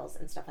cocktails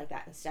and stuff like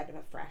that instead of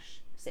a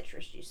fresh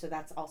citrus juice. So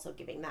that's also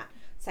giving that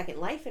second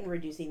life and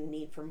reducing the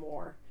need for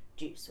more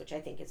juice, which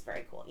I think is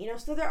very cool.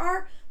 So there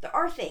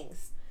are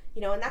things,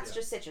 and that's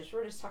just citrus.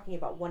 We're just talking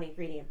about one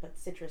ingredient, but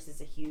citrus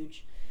is a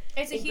huge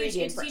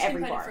ingredient for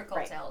every bar, for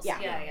cocktails.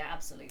 Right? Yeah,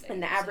 absolutely.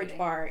 And the average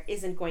bar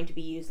isn't going to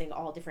be using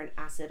all different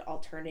acid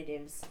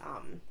alternatives,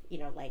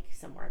 like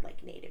somewhere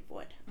like native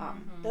would.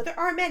 Though there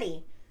are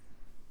many.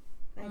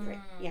 I agree.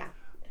 Yeah.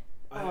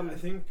 I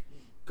think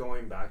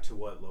going back to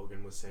what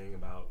Logan was saying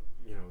about,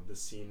 the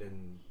scene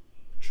in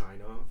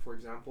China, for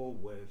example,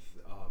 with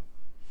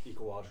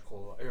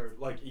ecological or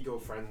like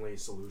eco-friendly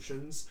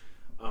solutions,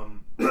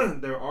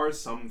 there are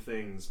some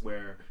things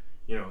where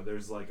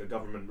there's like a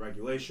government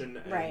regulation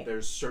and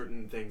there's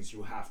certain things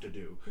you have to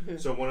do.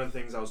 So one of the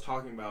things I was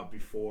talking about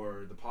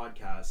before the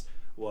podcast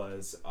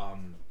was,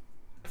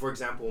 for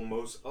example,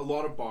 a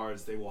lot of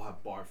bars, they will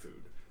have bar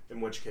food,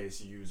 in which case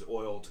you use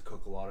oil to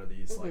cook a lot of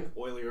these like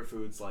oilier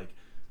foods like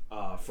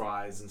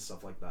fries and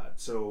stuff like that.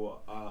 So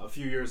a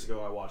few years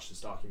ago I watched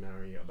this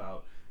documentary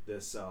about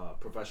this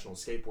professional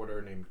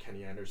skateboarder named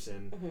Kenny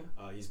Anderson.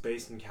 He's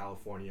based in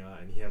California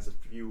and he has a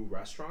few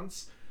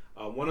restaurants.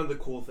 One of the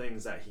cool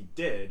things that he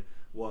did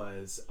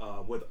was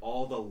with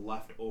all the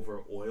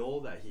leftover oil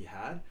that he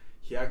had,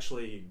 he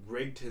actually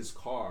rigged his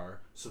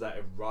car so that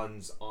it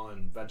runs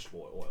on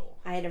vegetable oil.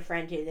 I had a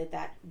friend who did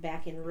that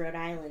back in Rhode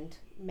Island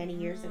many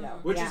years ago.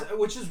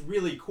 Which is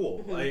really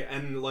cool.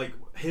 And like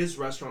his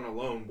restaurant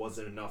alone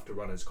wasn't enough to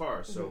run his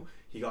car, so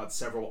he got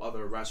several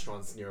other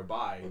restaurants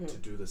nearby to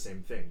do the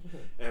same thing.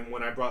 And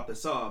when I brought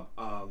this up,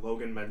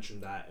 Logan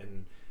mentioned that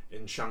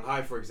in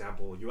Shanghai, for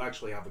example, you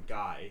actually have a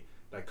guy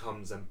that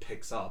comes and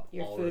picks up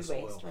your all food this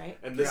waste, oil. right?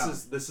 And this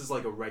is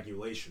like a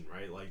regulation,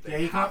 right? Like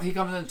he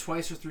comes in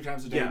twice or three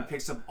times a day and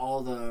picks up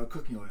all the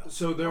cooking oil.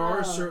 So there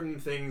are certain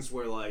things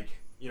where like,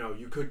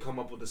 you could come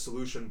up with a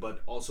solution,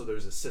 but also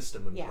there's a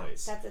system in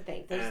place. Yeah, that's the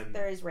thing.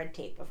 There is red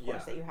tape, of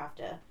course, that you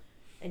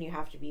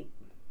have to be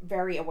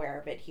very aware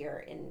of it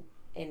here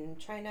in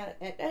China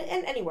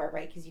and anywhere,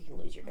 right? Because you can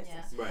lose your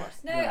business, of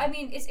course. No, I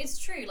mean, it's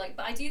true, like,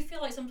 but I do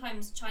feel like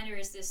sometimes China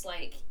is this,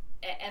 like,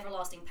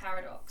 everlasting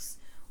paradox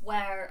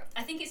where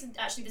I think this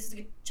is a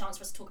good chance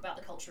for us to talk about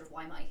the culture of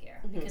Waimai here,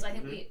 because I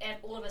think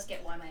all of us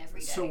get Waimai every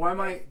day. So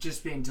Waimai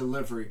just being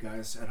delivery,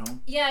 guys, at home?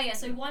 Yeah,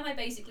 so Waimai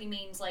basically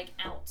means, like,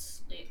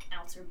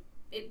 outer,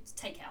 it's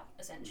takeout,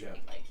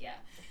 essentially,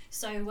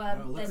 So,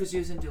 look who's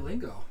using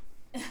Duolingo.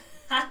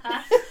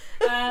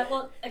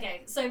 Well,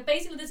 okay, so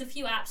basically there's a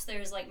few apps.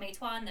 There's like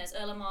Meituan, there's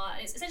Ele.me,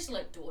 and it's essentially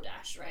like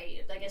DoorDash,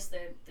 right? I guess the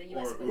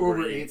US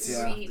Uber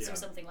Eats or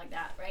something like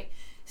that, right?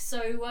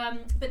 So,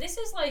 but this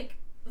is like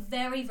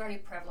very, very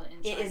prevalent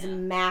in China. It is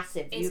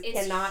massive. You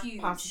cannot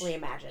possibly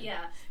imagine.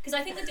 Yeah, because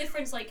I think the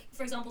difference, like,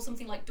 for example,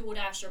 something like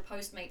DoorDash or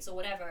Postmates or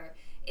whatever,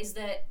 is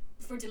that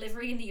for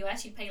delivery in the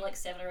US, you'd pay like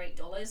 $7 or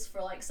 $8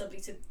 for like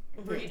somebody to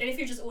brew. And if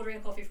you're just ordering a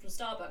coffee from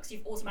Starbucks,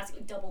 you've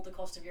automatically doubled the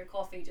cost of your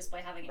coffee just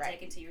by having it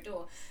taken to your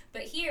door.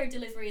 But here,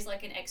 delivery is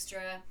like an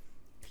extra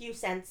few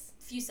cents,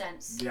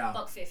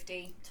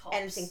 $1.50 tops,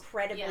 and it's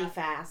incredibly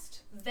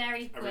fast,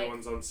 very quick.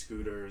 Everyone's on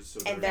scooters,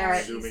 so and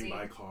they're zooming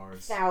by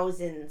cars.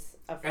 Thousands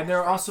of and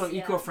they're also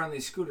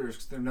eco-friendly scooters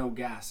because they're no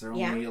gas; they're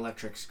only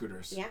electric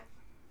scooters.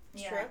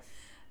 True.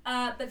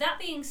 But that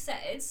being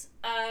said,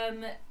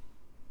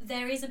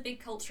 there is a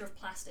big culture of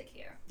plastic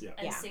here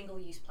and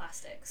single-use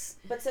plastics.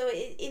 But so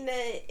in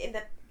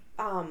the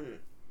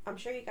I'm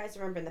sure you guys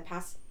remember in the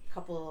past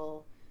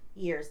couple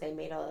years they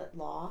made a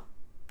law.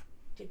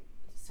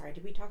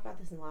 Did we talk about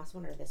this in the last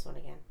one or this one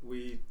again?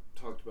 We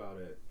talked about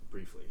it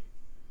briefly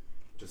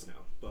just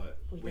now, but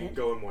we did? can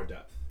go in more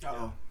depth.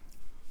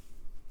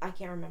 I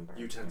can't remember.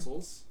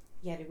 Utensils?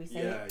 Yeah, did we say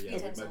it? Yeah,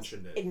 we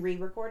mentioned it. In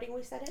re-recording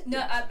we said it?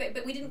 No,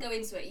 but we didn't go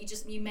into it.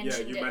 You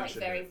mentioned it like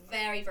very,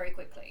 very, very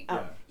quickly.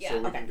 Oh.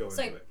 So we can go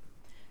into it.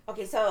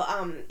 Okay, so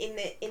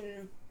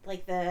in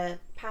like the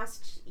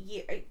past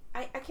year,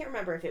 I can't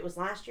remember if it was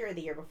last year or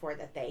the year before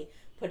that they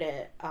put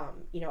a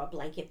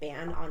blanket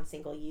ban on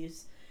single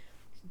use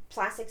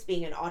plastics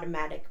being an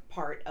automatic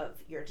part of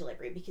your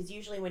delivery, because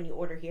usually when you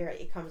order here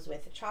it comes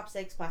with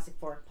chopsticks, plastic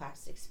fork,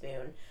 plastic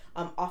spoon,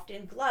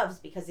 often gloves,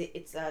 because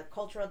it's a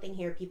cultural thing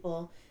here.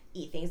 People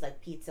eat things like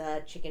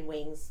pizza, chicken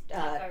wings,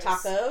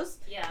 tacos.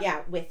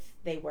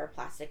 They wear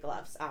plastic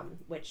gloves,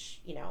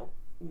 which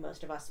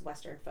most of us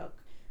Western folk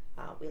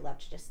we love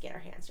to just get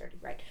our hands dirty,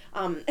 right?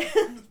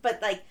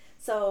 But like,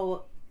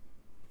 so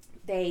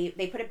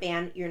they put a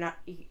ban. You're not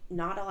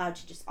allowed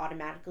to just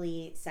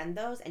automatically send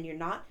those, and you're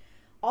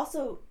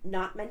also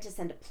not meant to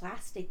send a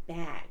plastic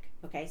bag.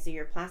 Okay, so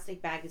your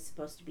plastic bag is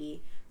supposed to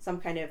be some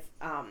kind of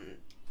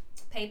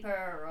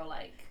paper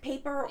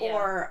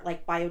or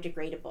like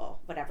biodegradable,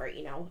 whatever,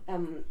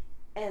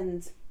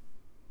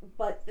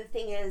 But the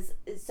thing is,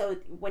 so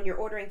when you're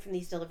ordering from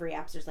these delivery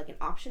apps, there's like an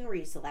option where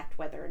you select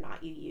whether or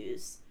not you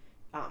use,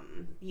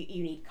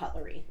 you need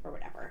cutlery or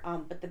whatever.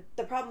 But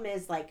the problem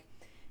is, like,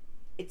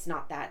 it's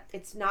not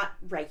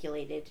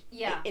regulated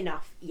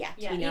enough yet.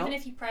 Yeah, you know? Even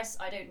if you press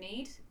I don't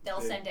need, they'll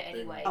send it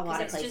anyway. A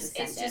lot of places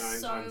it's just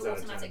so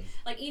automatic.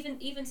 Like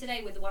even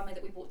today with the one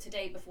that we bought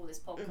today before this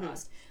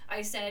podcast,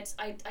 I said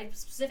I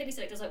specifically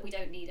said it was like we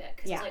don't need it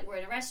because it's like we're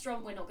in a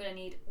restaurant, we're not gonna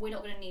need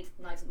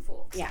knives and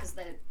forks because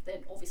they're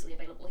obviously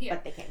available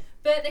here.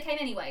 But they came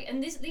anyway,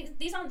 and these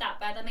aren't that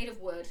bad. They're made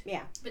of wood.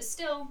 Yeah, but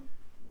still.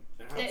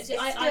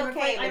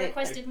 I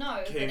requested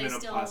no. Came in a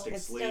plastic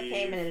sleeve. It still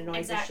came and it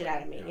annoys the shit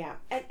out of me. Yeah.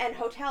 And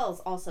hotels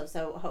also.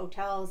 So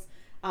hotels,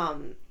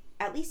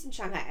 at least in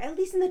Shanghai, at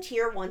least in the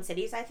tier 1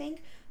 cities, I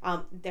think,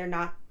 they're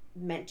not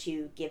meant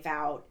to give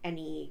out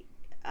any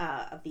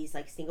of these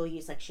like single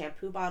use like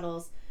shampoo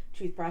bottles,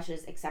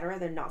 toothbrushes, etc.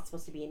 They're not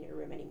supposed to be in your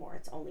room anymore.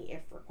 It's only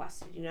if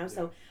requested, you know? Yeah.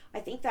 So I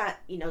think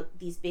that, you know,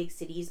 these big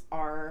cities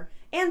are,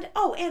 and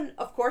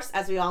of course,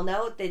 as we all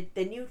know, the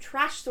new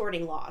trash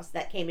sorting laws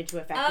that came into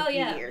effect a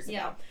few years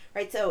ago,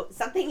 right? So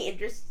something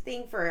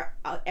interesting for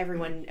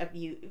everyone of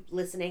you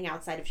listening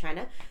outside of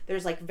China,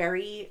 there's like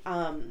very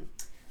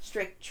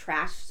strict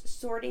trash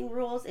sorting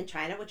rules in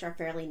China, which are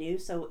fairly new.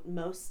 So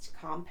most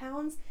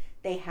compounds,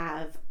 they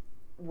have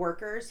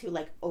workers who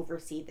like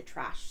oversee the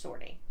trash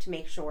sorting to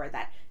make sure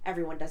that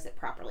everyone does it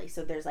properly.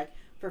 So there's like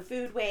for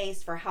food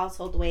waste, for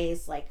household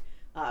waste, what's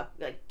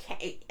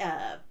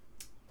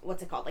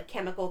it called, like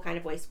chemical kind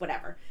of waste,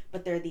 whatever.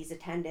 But there are these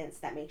attendants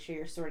that make sure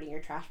you're sorting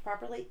your trash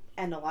properly.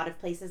 And a lot of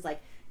places,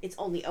 like, it's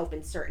only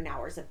open certain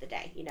hours of the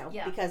day, you know,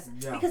 because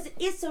it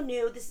is so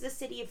new. This is a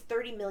city of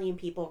 30 million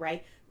people,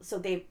 right? So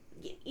they,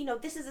 you know,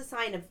 this is a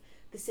sign of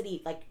the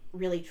city like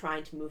really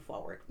trying to move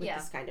forward with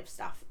this kind of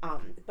stuff.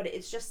 But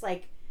it's just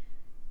like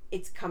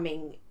it's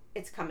coming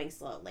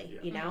slowly,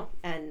 you know?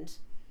 And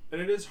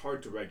it is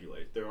hard to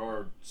regulate. There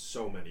are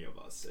so many of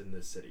us in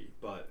this city,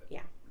 but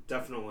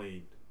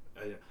definitely,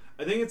 I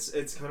think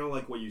it's kind of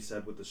like what you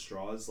said with the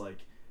straws. Like,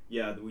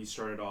 we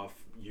started off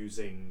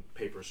using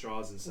paper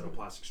straws instead of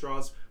plastic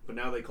straws, but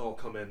now they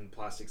come in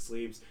plastic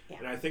sleeves. Yeah.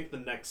 And I think the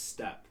next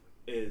step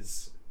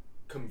is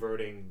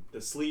converting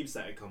the sleeves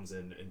that it comes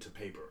in into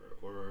paper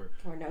or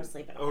no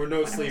sleeve at all. Or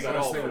no sleeve at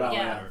all for that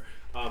matter.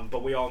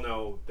 But we all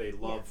know they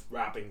love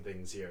wrapping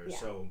things here. Yeah.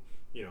 So,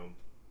 you know,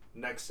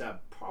 next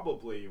step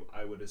probably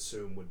I would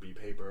assume would be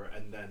paper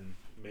and then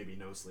maybe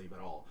no sleeve at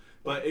all.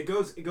 But it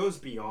goes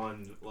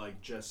beyond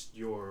like just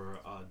your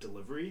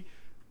delivery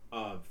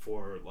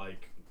for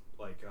like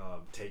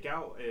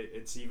takeout.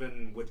 It's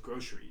even with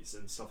groceries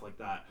and stuff like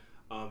that.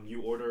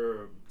 You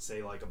order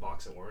say like a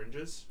box of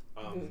oranges.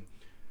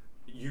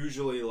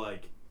 Usually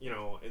like, you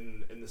know,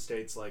 in the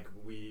States, like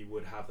we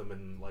would have them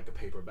in like a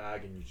paper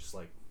bag and you just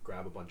like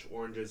grab a bunch of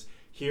oranges.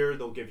 Here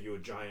they'll give you a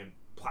giant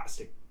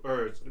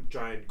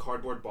giant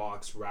cardboard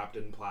box wrapped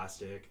in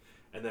plastic,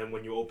 and then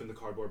when you open the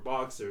cardboard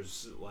box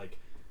there's like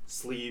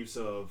sleeves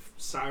of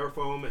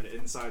styrofoam, and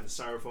inside the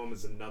styrofoam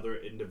is another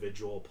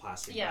individual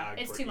plastic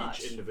bag for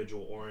each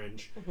individual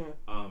orange.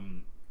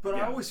 But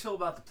I always feel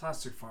about the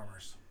plastic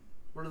farmers.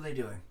 What are they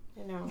doing?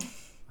 I know.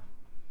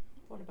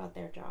 What about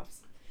their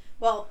jobs?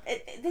 Well,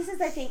 this is,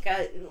 I think,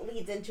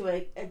 leads into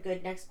a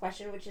good next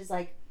question, which is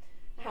like,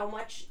 how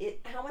much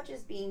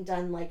is being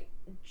done like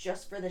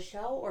just for the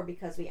show or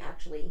because we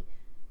actually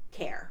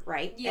care,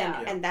 right?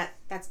 Yeah. And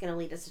that's going to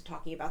lead us to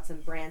talking about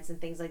some brands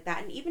and things like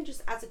that. And even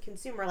just as a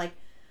consumer, like,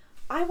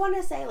 I want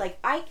to say, like,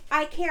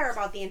 I care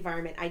about the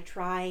environment. I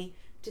try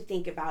to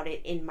think about it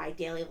in my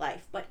daily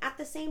life. But at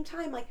the same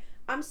time, like,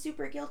 I'm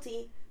super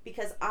guilty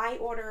because I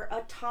order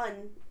a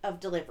ton of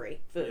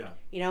delivery food. Yeah.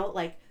 You know,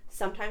 like,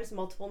 sometimes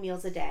multiple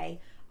meals a day.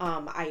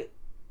 I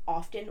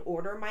often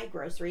order my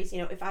groceries.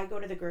 You know, if I go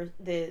to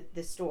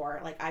the store,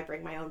 like, I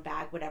bring my own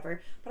bag,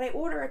 whatever. But I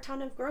order a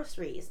ton of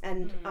groceries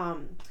and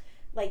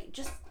like,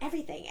 just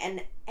everything.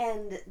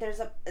 And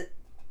there's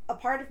a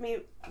part of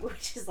me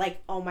which is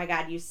like, oh my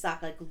God, you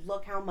suck. Like,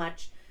 look how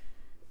much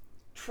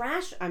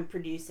trash I'm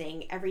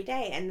producing every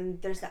day. And then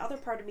there's the other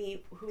part of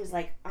me who is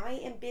like, I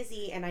am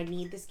busy and I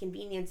need this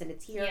convenience and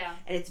it's here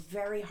and it's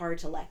very hard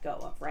to let go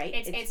of, right?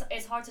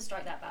 It's hard to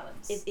strike that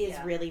balance. It is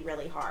really,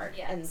 really hard.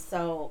 Yeah. And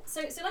so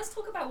let's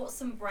talk about what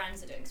some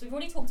brands are doing. So we've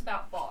already talked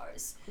about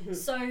bars.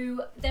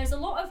 So there's a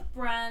lot of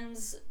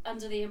brands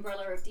under the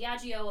umbrella of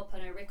Diageo or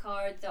Pernod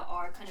Ricard that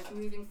are kind of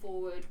moving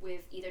forward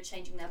with either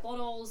changing their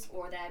bottles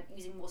or they're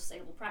using more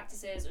sustainable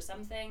practices or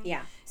something.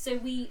 Yeah. So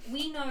we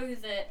know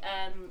that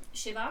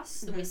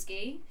Chivas, the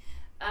whiskey,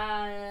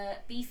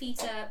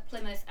 Beefeater,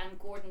 Plymouth, and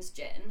Gordon's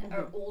Gin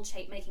are all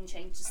making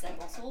changes to their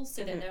bottles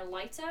so that they're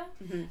lighter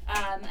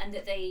and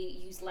that they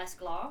use less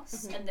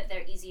glass and that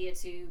they're easier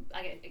to,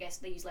 I guess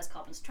they use less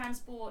carbon to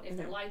transport if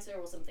they're lighter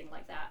or something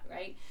like that,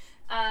 right?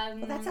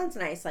 Well, that sounds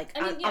nice, like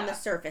on the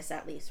surface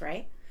at least,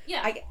 right?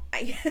 Yeah.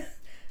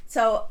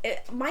 So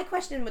my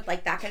question with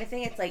like that kind of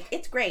thing, it's like,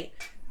 it's great.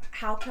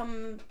 How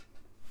come...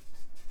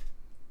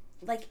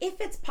 Like, if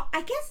it's...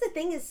 I guess the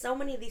thing is, so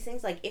many of these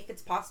things, like, if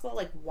it's possible,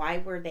 like, why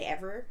were they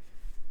ever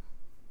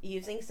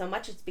using so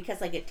much, it's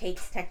because like it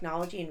takes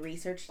technology and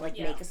research to like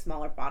make a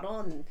smaller bottle,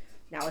 and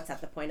now it's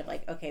at the point of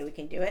like, okay, we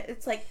can do it.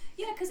 It's like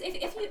because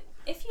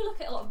if you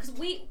look at a lot, because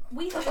we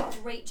have a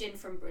great gin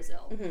from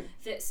Brazil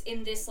that's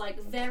in this like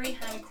very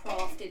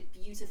handcrafted,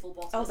 beautiful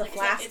bottle. Oh, the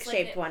flask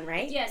shaped one,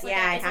 right? Yeah,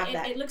 I have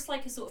that. It looks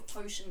like a sort of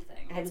potion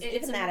thing. I was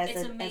given that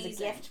as a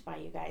gift by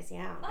you guys.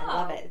 Yeah, I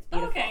love it. It's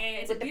beautiful. Okay,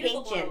 it's with a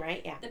beautiful the pink bottle. gin,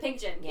 right? Yeah, the pink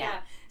gin.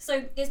 Yeah.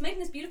 So it's made in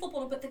this beautiful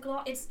bottle, but the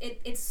glass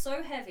it's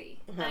so heavy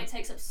and it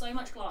takes up so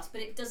much glass, but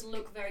it does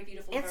look very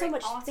beautiful and very so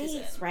much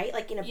artisan. space, right?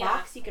 Like in a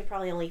box, you can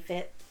probably only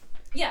fit.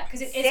 Yeah,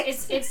 because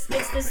it's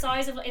the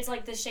size of, it's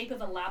like the shape of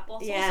a lab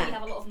bottle, so you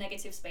have a lot of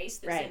negative space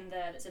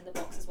that's in the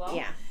box as well.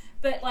 Yeah,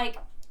 but like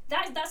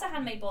that's a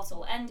handmade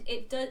bottle, and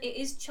it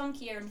is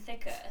chunkier and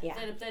thicker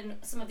than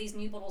some of these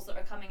new bottles that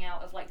are coming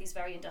out of like these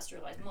very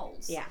industrialized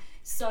molds. Yeah.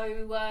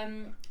 So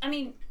I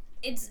think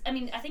it's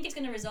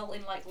going to result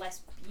in like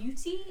less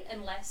beauty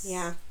and less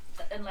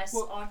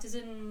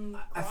artisan.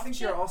 I think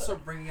you're also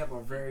bringing up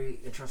a very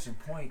interesting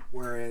point,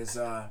 whereas.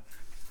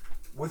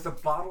 With the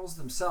bottles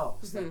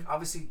themselves, like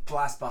obviously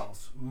glass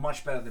bottles,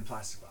 much better than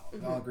plastic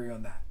bottles. I'll agree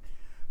on that.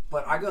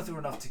 But I go through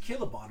enough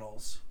tequila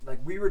bottles.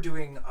 Like we were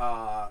doing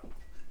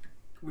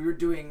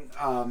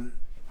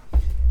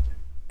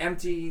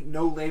empty,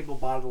 no label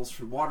bottles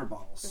for water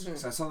bottles.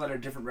 So I saw that at a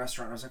different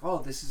restaurant. I was like,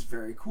 oh, this is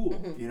very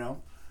cool, you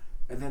know?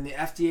 And then the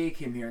FDA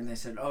came here and they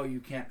said, oh, you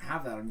can't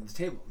have that on the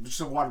table.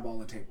 Just a water bottle on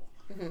the table.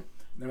 And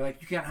they were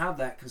like, you can't have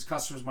that because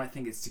customers might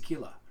think it's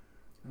tequila.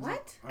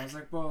 What? I was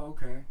like, well,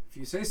 okay, if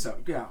you say so.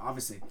 Yeah,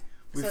 obviously.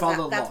 We so follow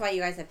the law. That's why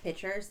you guys have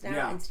pitchers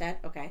now instead?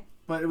 Okay.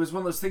 But it was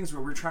one of those things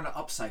where we're trying to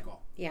upcycle.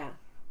 Yeah.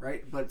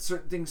 Right? But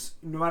certain things,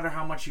 no matter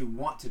how much you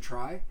want to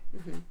try,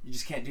 you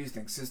just can't do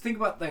things. So think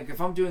about, like,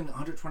 if I'm doing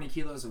 120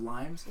 kilos of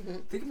limes,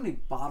 think how many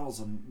bottles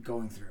I'm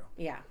going through.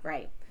 Yeah,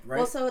 right.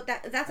 Well, so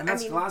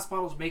that's glass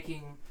bottles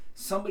making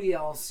somebody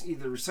else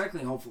either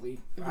recycling,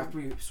 hopefully, after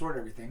we sort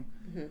everything.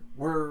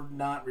 We're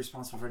not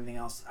responsible for anything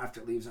else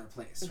after it leaves our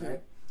place,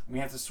 right? We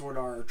have to sort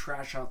our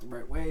trash out the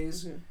right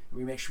ways.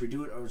 We make sure we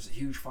do it, or it's a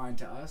huge fine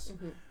to us.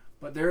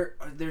 But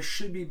there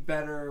should be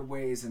better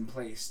ways in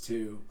place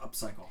to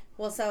upcycle.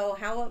 Well, so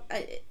how,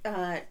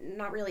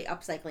 not really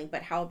upcycling,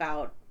 but how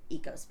about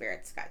eco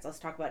spirits, guys? Let's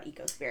talk about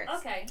eco spirits.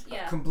 Okay,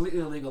 yeah. Completely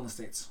illegal in the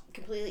States.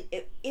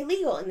 Completely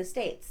illegal in the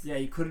States. Yeah,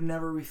 you could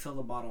never refill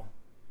the bottle.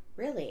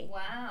 Really?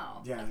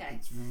 Wow. Yeah, okay.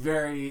 It's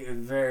very,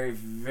 very,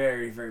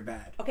 very, very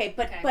bad. Okay,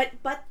 but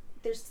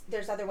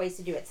there's other ways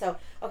to do it. So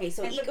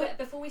so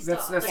before we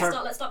start,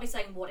 let's start by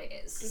saying what it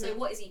is. So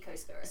what is Eco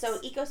Spirits? So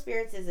Eco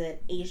Spirits is an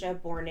Asia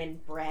born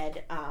and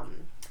bred,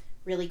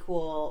 really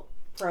cool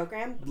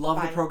program.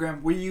 Love the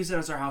program. We use it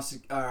as our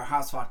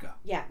house vodka.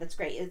 Yeah, that's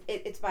great.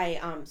 It's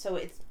by so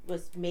it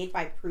was made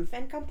by Proof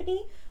and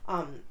Company,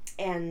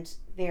 and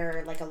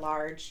they're like a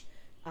large.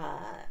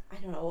 I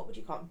don't know, what would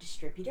you call it,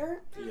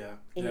 distributor? Yeah.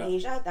 In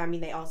Asia. I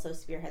mean, they also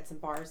spearhead some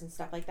bars and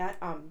stuff like that.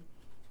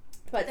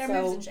 But they're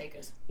movers and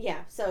shakers. Yeah,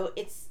 so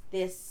it's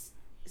this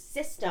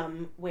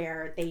system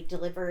where they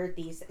deliver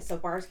these. So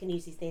bars can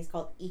use these things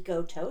called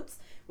eco totes,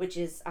 which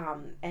is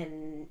what's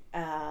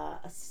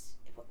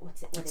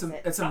it? It's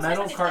a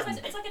metal carton.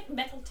 It's like a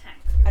metal tank.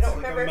 I don't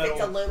remember if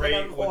it's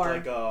aluminum or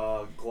like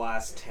a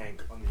glass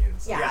tank on the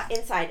inside. Yeah,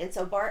 inside. And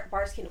so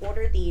bars can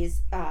order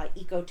these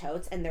eco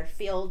totes, and they're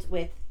filled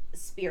with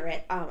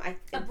spirit. A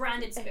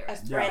branded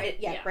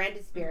spirit.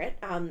 Branded spirit.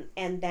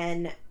 And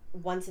then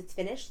once it's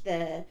finished,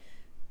 the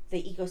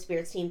Eco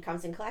Spirits team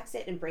comes and collects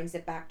it and brings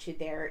it back to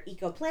their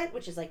eco plant,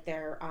 which is like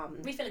their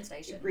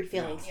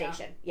refilling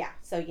station. Yeah.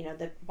 So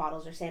the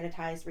bottles are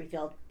sanitized,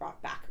 refilled,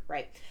 brought back,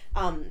 right?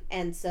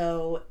 And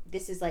so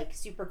this is like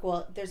super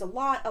cool. There's a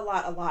lot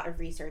of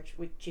research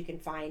which you can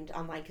find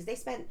online, because they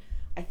spent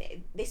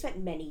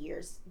many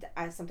years,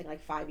 something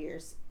like 5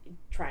 years,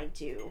 trying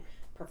to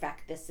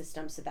perfect this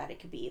system so that it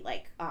could be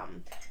like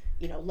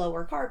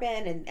lower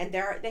carbon, and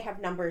they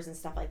have numbers and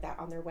stuff like that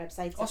on their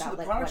websites. Also, about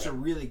the products are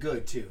really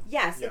good too.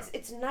 Yes,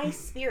 it's nice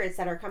spirits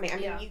that are coming. I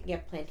mean, you can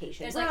get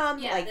plantation rum.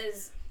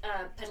 There's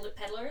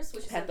Peddlers,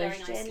 which is a very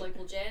nice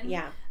local gin.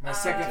 Yeah, my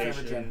second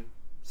favorite gin.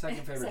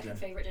 Second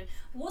favorite gin.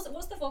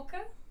 What's the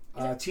vodka?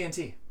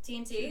 TNT.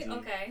 TNT.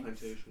 Okay.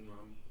 Plantation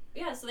rum.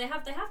 Yeah, so they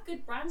have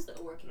good brands that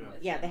are working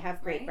with. Yeah, they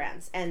have great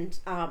brands, and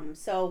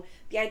so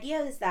the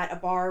idea is that a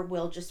bar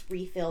will just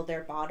refill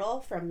their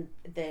bottle from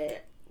the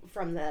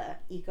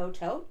eco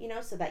tote,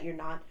 so that you're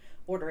not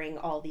ordering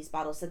all these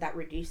bottles, so that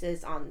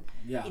reduces on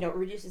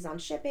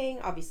shipping,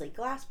 obviously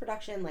glass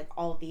production, like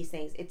all of these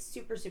things. It's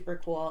super, super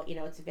cool.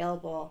 It's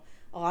available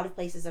a lot of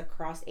places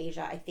across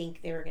Asia. I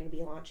think they're going to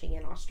be launching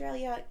in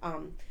Australia,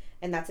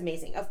 and that's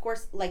amazing. Of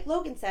course, like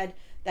Logan said,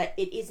 that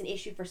it is an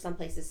issue for some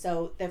places.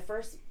 So the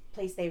first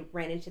place they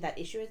ran into that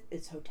issue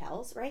is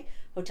hotels, right?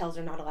 Hotels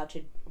are not allowed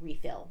to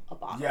refill a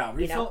bottle. Yeah,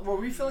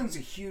 refilling is a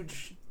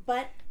huge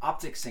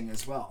optics thing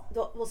as well.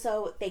 Well,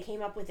 so they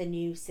came up with a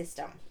new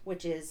system,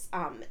 which is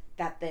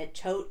that the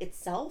tote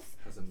itself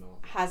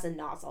has a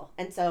nozzle.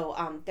 And so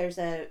there's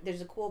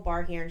a cool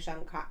bar here in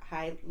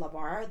Shanghai, La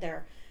Bar.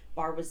 They're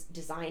bar was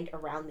designed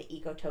around the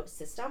eco-tote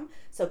system.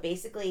 So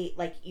basically,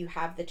 like, you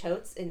have the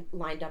totes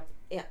lined up,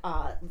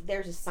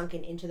 theirs is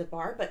sunken into the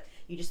bar, but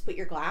you just put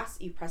your glass,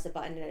 you press a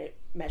button, and it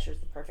measures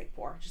the perfect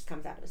pour. It just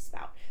comes out of a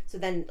spout. So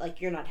then,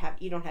 like, you don't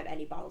have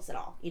any bottles at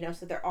all, you know?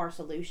 So there are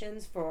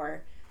solutions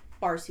for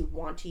bars who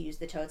want to use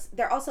the totes.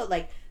 They're also,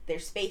 like, they're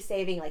space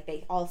saving, like,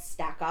 they all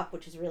stack up,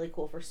 which is really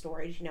cool for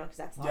storage, you know, because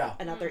that's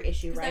another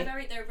issue, right?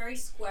 They're very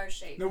square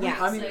shaped. No,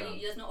 I mean, so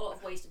there's not a lot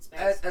of wasted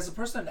space. As a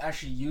person that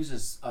actually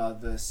uses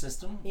the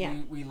system,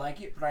 we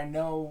like it, but I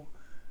know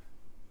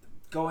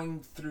going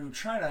through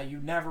China, you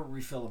never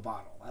refill a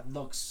bottle. That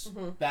looks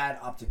bad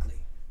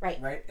optically.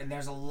 Right? And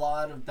there's a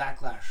lot of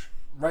backlash,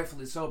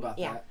 rightfully so, about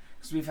that,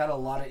 because we've had a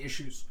lot of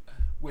issues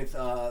with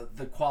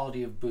the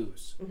quality of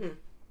booze. Mm-hmm.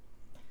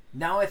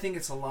 Now I think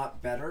it's a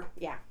lot better.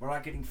 Yeah. We're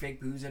not getting fake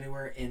booze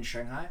anywhere in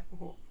Shanghai.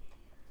 Mm-hmm.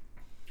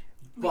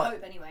 We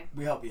hope, anyway.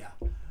 We hope, yeah.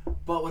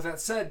 But with that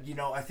said, you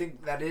know, I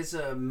think that is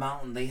a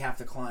mountain they have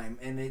to climb,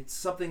 and it's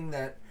something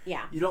that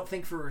you don't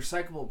think for a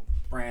recyclable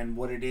brand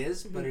what it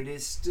is, but it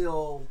is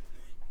still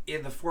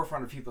in the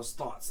forefront of people's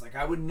thoughts. Like,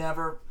 I would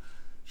never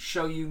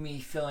show you me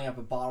filling up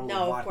a bottle of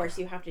vodka. No, of course,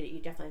 you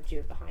definitely have to do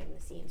it behind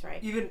the scenes,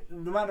 right? Even,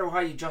 no matter how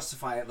you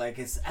justify it, like,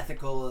 it's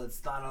ethical,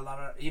 it's not a lot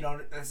of, you know,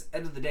 at the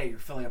end of the day, you're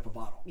filling up a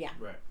bottle. Yeah.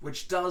 Right.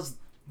 Which does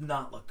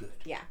not look good.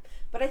 Yeah.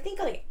 But I think,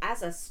 like,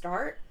 as a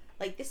start,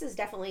 like, this is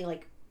definitely,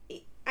 like,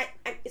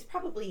 it's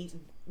probably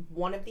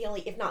one of the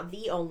only, if not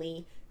the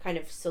only, kind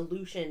of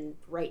solution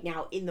right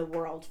now in the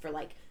world for,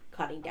 like,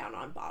 cutting down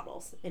on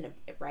bottles,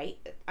 right?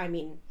 I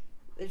mean,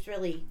 there's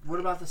really... What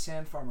about the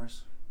sand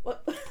farmers?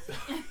 What?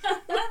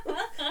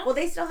 Well,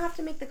 they still have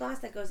to make the glass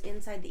that goes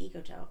inside the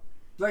eco-tote.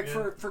 Like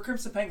for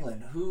Crimson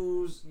Penguin,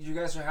 you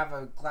guys have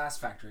a glass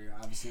factory,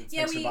 obviously.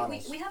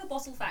 We have a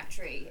bottle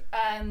factory.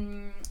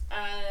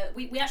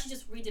 We actually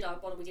just redid our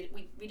bottle.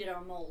 We redid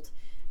our mold,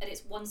 and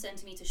it's 1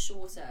 centimeter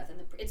shorter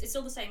than it's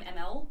still the same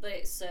ml, but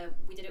it's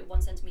we did it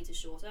 1 centimeter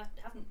shorter.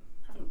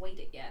 Haven't weighed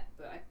it yet,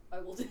 but I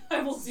will do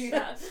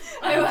that.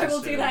 I will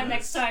do that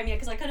next time,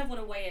 because I kind of want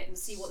to weigh it and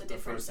see what the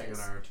difference is. The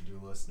first thing on our to-do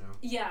list now.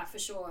 Yeah, for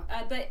sure.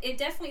 But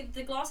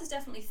the glass is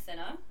definitely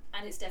thinner,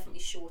 and it's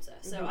definitely shorter.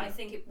 So I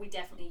think we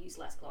definitely use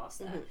less glass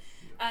there.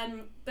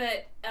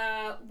 But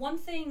one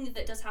thing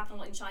that does happen a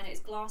lot in China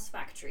is glass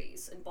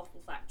factories and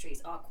bottle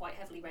factories are quite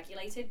heavily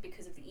regulated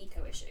because of the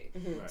eco issue.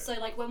 Mm-hmm. Right. So,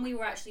 like, when we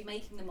were actually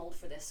making the mold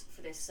for this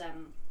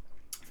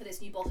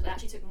new bottle, it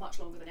actually took much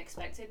longer than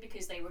expected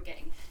because they were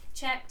getting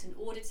checked and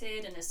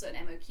audited, and there's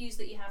certain MOQs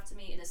that you have to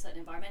meet, and there's certain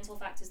environmental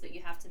factors that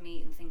you have to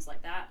meet, and things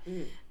like that.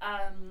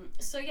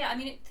 So yeah, I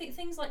mean,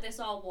 things like this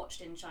are watched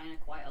in China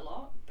quite a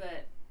lot,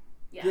 but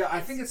yeah,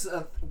 I think it's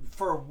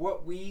for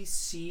what we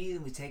see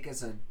and we take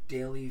as a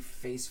daily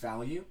face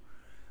value,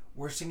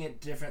 we're seeing it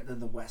different than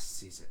the West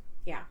sees it.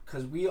 Yeah,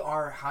 because we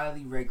are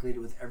highly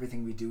regulated with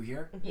everything we do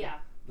here. Yeah.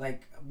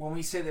 Like, when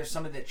we say there's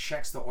somebody that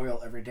checks the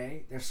oil every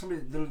day, there's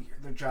somebody,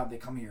 their job, they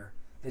come here,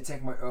 they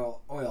take my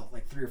oil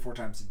like 3 or 4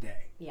 times a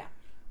day. Yeah.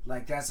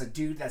 Like, that's a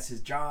dude, that's his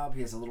job,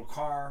 he has a little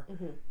car,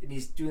 and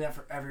he's doing that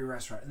for every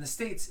restaurant. In the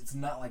States, it's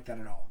not like that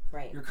at all.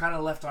 Right. You're kind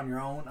of left on your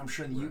own. I'm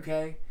sure in the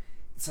UK,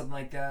 it's something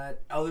like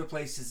that. Other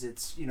places,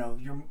 it's, you know,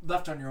 you're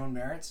left on your own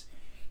merits.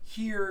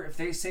 Here, if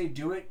they say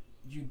do it,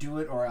 you do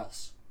it or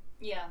else.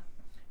 Yeah.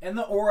 And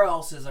the or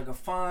else is like a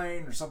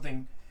fine or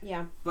something.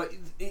 Yeah. But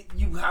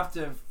you have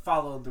to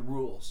follow the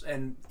rules.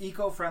 And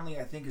eco-friendly,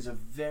 I think, is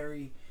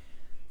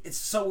it's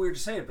so weird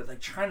to say it, but, like,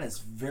 China's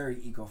very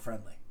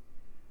eco-friendly.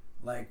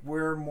 Like,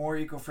 we're more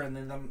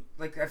eco-friendly than,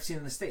 like, I've seen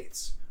in the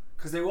States.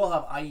 Because they will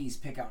have IEs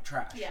pick out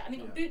trash. Yeah, I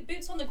mean,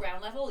 boots on the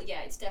ground level,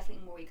 it's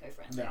definitely more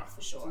eco-friendly,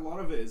 for sure. So a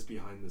lot of it is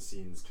behind the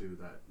scenes, too,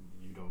 that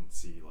you don't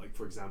see. Like,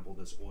 for example,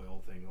 this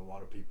oil thing, a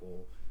lot of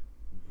people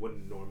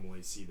wouldn't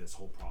normally see this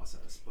whole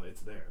process, but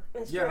it's there.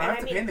 Yeah, I have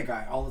to pay the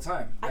guy all the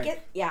time. I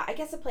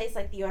guess a place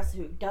like the US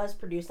who does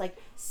produce, like,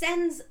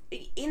 sent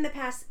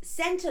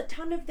a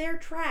ton of their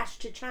trash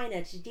to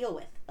China to deal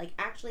with. Like,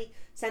 actually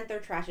sent their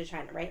trash to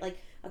China, right? Like,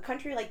 a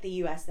country like the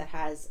US that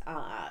has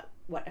a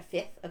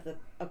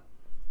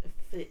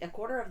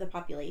quarter of the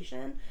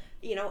population,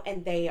 you know,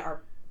 and they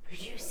are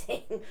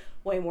producing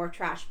way more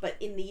trash. But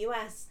in the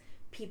US,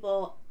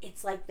 people,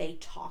 it's like they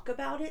talk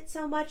about it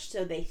so much,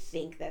 so they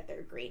think that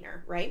they're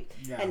greener, right?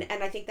 Yeah.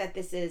 And I think that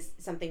this is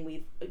something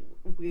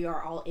we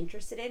are all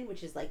interested in,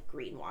 which is, like,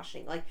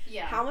 greenwashing. Like,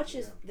 how much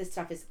is this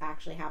stuff is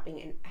actually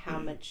happening, and how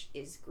much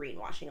is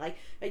greenwashing? Like,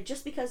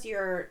 just because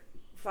you're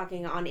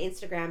fucking on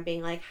Instagram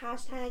being like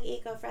hashtag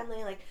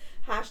eco-friendly, like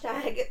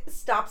hashtag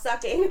stop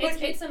sucking.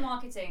 It's a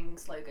marketing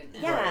slogan.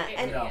 Yeah,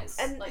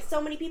 and like,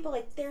 so many people,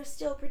 like, they're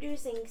still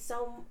producing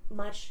so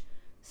much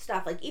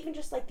stuff, like, even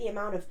just, like, the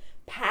amount of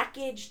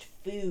packaged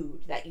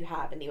food that you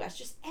have in the US,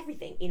 just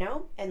everything, you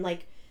know? And,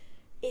 like,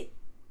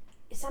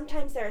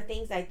 sometimes there are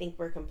things I think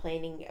we're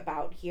complaining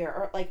about here,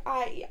 or, like,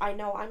 I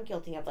know I'm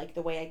guilty of, like,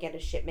 the way I get a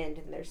shipment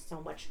and there's so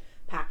much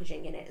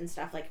packaging in it and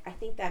stuff. Like, I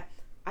think that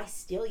I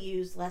still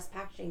use less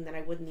packaging than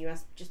I would in the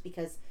US, just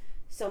because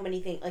so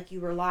many things, like you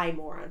rely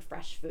more on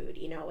fresh food,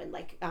 you know, and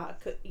like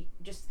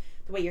just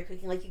the way you're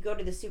cooking. Like you go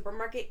to the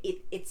supermarket,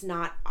 it's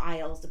not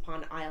aisles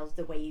upon aisles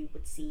the way you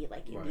would see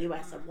like in the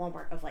US at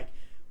Walmart of like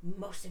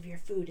most of your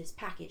food is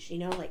packaged, you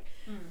know, like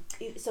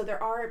so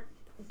there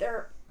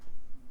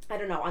I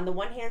don't know, on the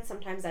one hand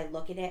sometimes I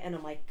look at it and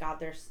I'm like, God,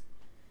 there's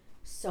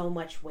so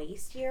much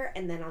waste here,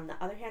 and then on the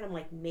other hand I'm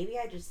like, maybe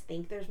I just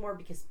think there's more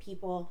because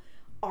people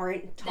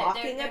aren't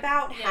talking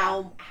about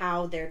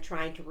how they're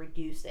trying to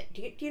reduce it.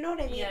 Do you know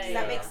what I mean? Does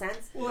that make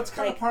sense? Well, it's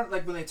kind of part of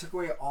like when they took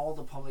away all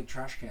the public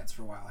trash cans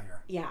for a while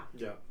here. Yeah.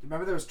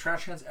 Remember there was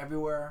trash cans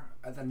everywhere,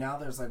 and then now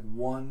there's like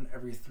one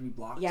every 3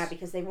 blocks. Yeah,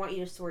 because they want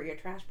you to sort your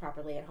trash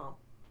properly at home.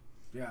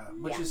 Yeah,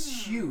 which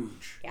is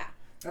huge. Yeah.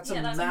 That's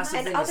a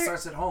massive thing that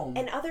starts at home.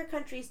 And other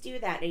countries do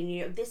that, and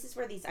you know, this is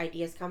where these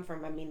ideas come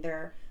from. I mean,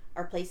 there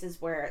are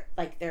places where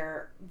like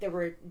there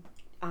were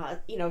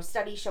you know,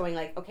 studies showing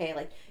like, okay,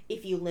 like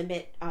if you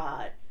limit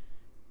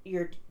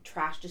your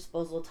trash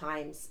disposal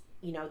times,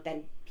 you know,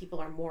 then people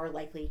are more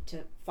likely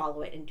to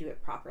follow it and do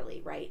it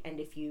properly, right? And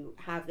if you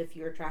have the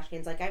fewer trash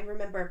cans, like I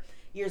remember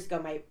years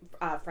ago, my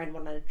friend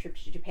went on a trip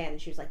to Japan,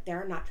 and she was like,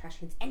 there are not trash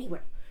cans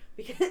anywhere.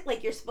 Because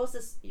like you're supposed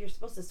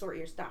to sort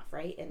your stuff,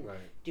 right, and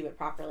do it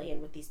properly.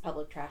 And with these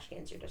public trash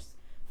cans, you're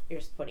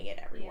just putting it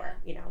everywhere,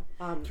 you know.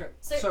 Okay.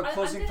 So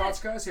closing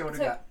thoughts, guys. Yeah, what do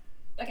you got?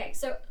 Okay,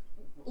 so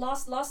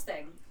last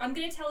thing, I'm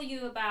going to tell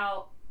you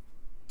about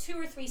 2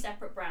 or 3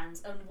 separate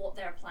brands and what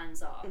their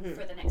plans are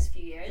for the next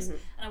few years, and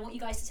I want you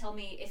guys to tell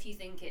me if you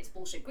think it's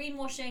bullshit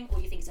greenwashing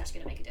or you think it's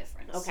actually going to make a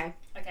difference. Okay.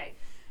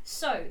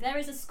 So there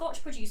is a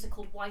Scotch producer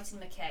called White &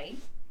 Mackay,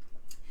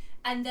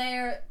 and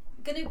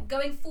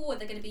going forward,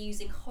 they're going to be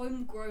using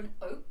homegrown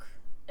oak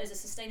as a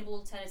sustainable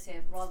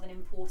alternative rather than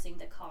importing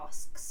the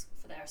casks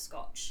for their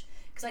Scotch.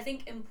 Because I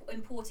think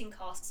importing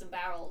casks and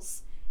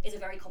barrels is a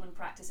very common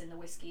practice in the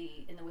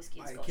whiskey and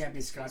Scotch. It can't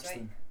be Scotch, right?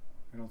 Then.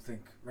 I don't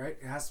think, right?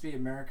 It has to be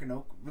American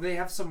oak. They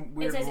have some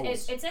weird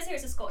rules. It says here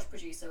it's a Scotch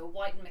producer,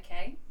 White &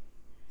 Mackay.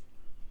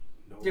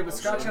 Yeah, but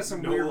Scotch has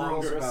some weird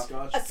rules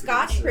about... A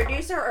Scotch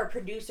producer or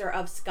producer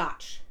of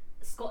Scotch?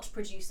 Scotch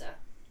producer,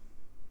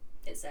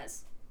 it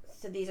says.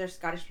 So these are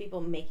Scottish people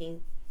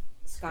making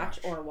Scotch.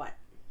 Or what?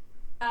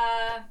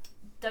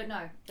 Don't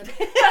know.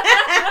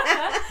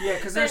 Yeah,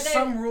 because there's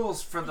some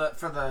rules for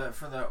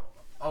the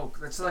oak.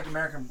 It's like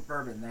American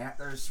bourbon.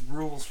 There's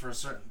rules for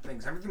certain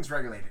things. Everything's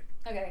regulated.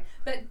 Okay,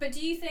 but do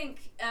you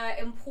think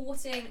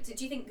do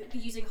you think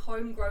using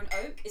homegrown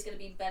oak is going to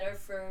be better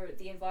for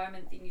the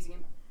environment than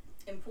using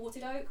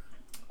imported oak,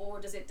 or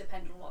does it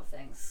depend on a lot of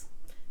things?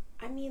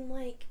 I mean,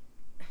 like,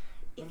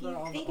 if you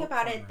think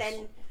about it,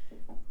 then,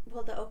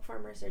 well, the oak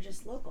farmers are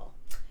just local.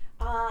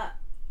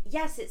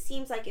 Yes, it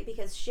seems like it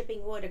because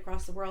shipping wood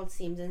across the world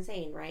seems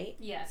insane, right?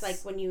 Yes. It's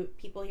like when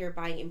people here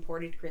buying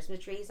imported Christmas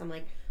trees, I'm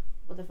like,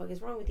 what the fuck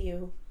is wrong with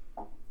you?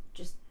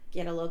 Just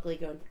get a locally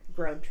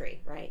grown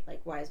tree, right? Like,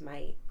 why is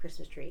my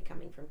Christmas tree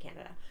coming from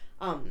Canada?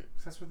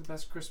 That's where the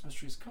best Christmas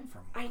trees come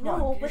from. I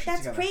know, but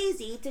that's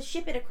crazy to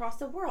ship it across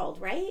the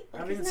world, right?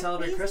 Like, I don't even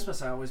celebrate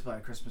Christmas. I always buy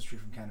a Christmas tree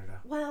from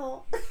Canada.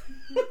 Well,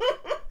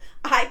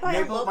 I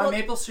buy my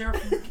maple syrup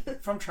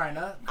from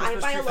China.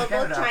 Christmas I buy a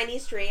local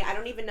Chinese tree. I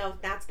don't even know if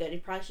that's good.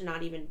 It probably should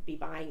not even be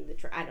buying the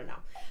tree. I don't know,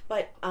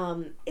 but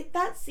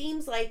that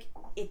seems like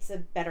it's a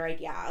better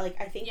idea.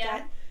 Like I think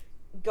that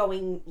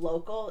going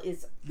local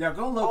is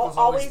going local is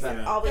always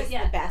better. Always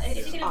the best.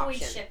 If you can avoid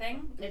option.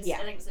 Shipping, I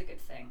think it's a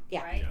good thing.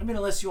 Yeah. Right? I mean,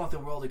 unless you want the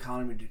world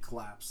economy to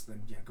collapse,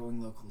 then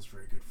going local is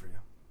very good for you.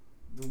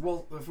 The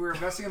world, if we're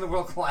investing in the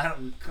world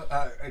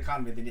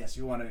economy, then yes,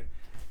 you want to.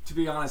 To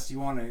be honest, you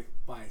want to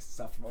buy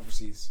stuff from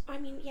overseas. I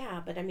mean,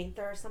 yeah, but I mean,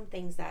 there are some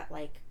things that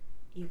like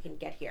you can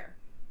get here.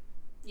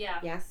 Yeah.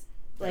 Yes.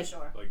 Like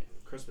sure. Like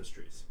Christmas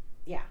trees.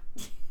 Yeah.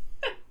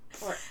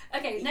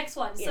 Okay, next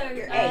one. So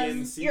your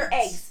eggs.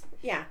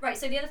 Yeah. Right.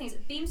 So the other thing is,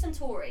 Beam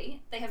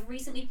Suntory. They have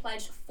recently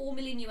pledged $4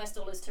 million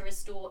to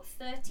restore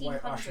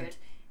 1,300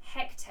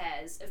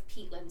 hectares of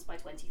peatlands by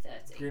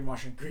 2030.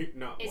 Greenwashing.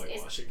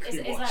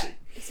 Whitewashing.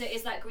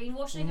 Is that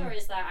greenwashing or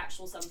is that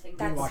actual something?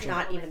 That's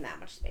not even that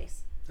much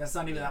space. That's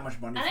not even that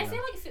much money. And I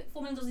feel like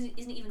 $4 million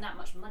isn't even that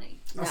much money.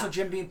 Also,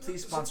 Jim Beam,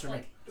 please sponsor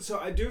me. So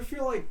I do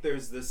feel like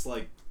there's this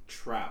like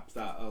trap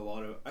that a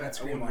lot of I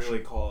wouldn't really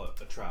call it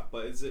a trap,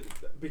 but is it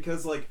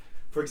because like,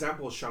 for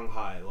example,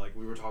 Shanghai, like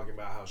we were talking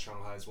about how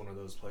Shanghai is one of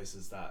those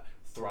places that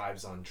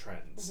thrives on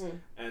trends,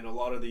 and a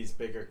lot of these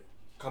bigger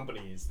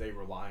companies, they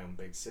rely on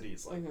big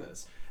cities like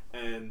this.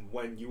 And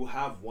when you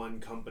have one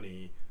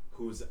company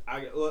who's,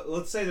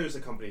 let's say there's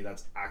a company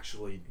that's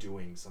actually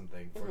doing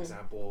something, for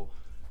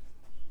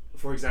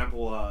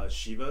example,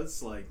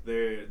 Shiva's, like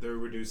they're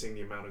reducing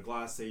the amount of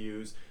glass they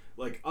use.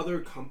 Like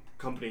other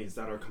companies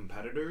that are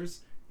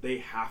competitors, they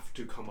have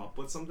to come up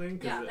with something.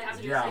 They have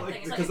to do the same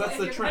thing. Because that's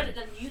the trend.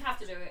 Then you have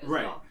to do it as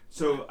right. well.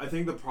 So I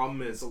think the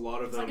problem is a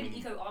lot of them. It's like an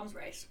eco arms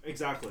race.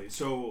 Exactly.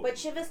 So. But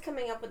Shiva's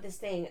coming up with this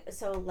thing.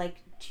 So like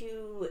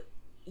 2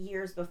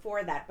 years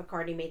before that,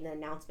 Bacardi made an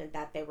announcement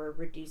that they were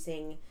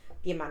reducing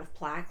the amount of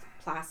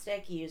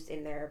plastic used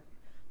in their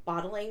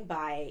bottling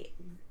by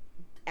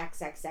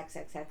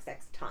XXXXXX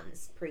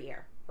tons per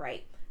year,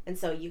 right? And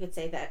so you could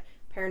say that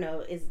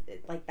Pernod is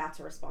like that's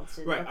a response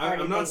to right.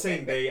 I'm not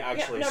saying they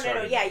actually no,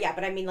 yeah,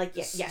 but I mean like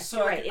yes, so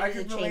you're right. It is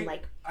a chain relate,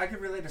 like I could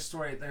relate a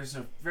story. There's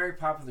a very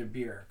popular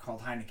beer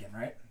called Heineken,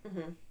 right?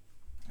 Mm-hmm.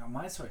 Now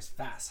my story's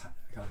fast.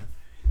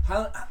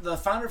 The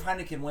founder of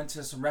Heineken went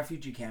to some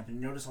refugee camp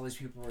and noticed all these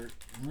people were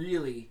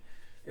really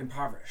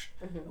impoverished.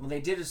 Mm-hmm. And what they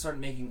did is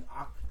started making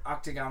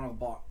octagonal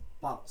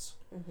bottles.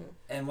 Mm-hmm.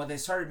 And what they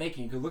started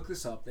making, you could look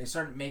this up, they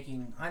started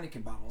making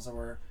Heineken bottles that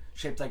were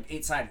shaped like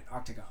 8-sided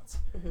octagons.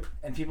 Mm-hmm.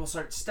 And people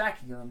started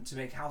stacking them to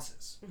make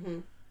houses. Mm-hmm.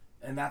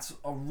 And that's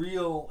a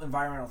real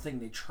environmental thing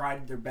they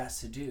tried their best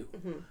to do.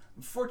 Mm-hmm.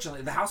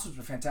 Unfortunately, the houses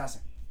were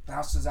fantastic. The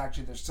houses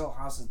actually, there's still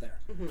houses there.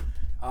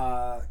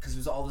 Because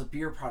there's all those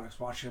beer products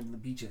washing up on the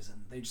beaches,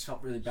 and they just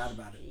felt really bad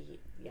about it.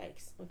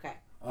 Yikes. Okay.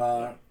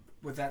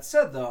 With that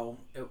said, though,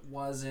 it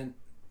wasn't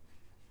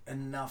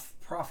enough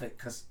profit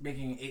because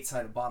making an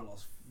 8-sided bottle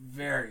is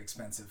very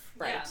expensive.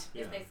 Right.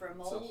 Yeah. If they throw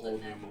mold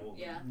and then mold.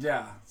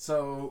 Yeah.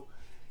 So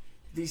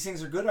these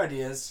things are good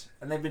ideas,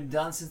 and they've been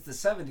done since the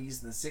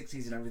 70s and the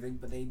 60s and everything,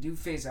 but they do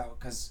phase out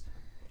because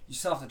you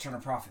still have to turn a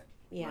profit.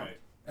 Yeah. Right.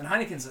 And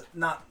Heineken's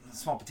not a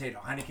small potato.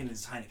 Heineken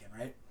is Heineken,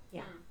 right?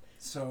 Yeah.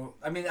 So,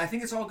 I mean, I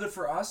think it's all good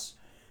for us,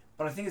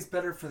 but I think it's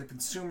better for the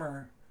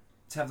consumer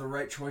to have the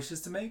right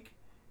choices to make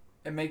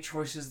and make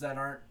choices that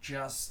aren't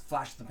just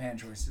flash-in-the-pan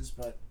choices,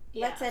 but...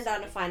 Let's end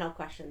on a final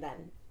question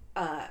then.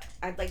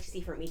 I'd like to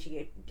see from each of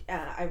you.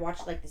 I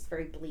watched like this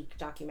very bleak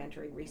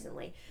documentary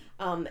recently.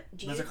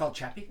 Was it called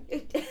Chappie?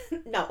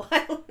 No,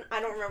 I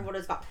don't remember what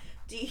it's called.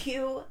 Do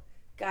you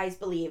guys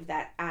believe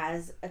that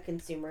as a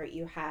consumer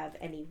you have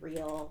any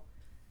real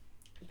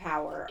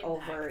power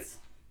over,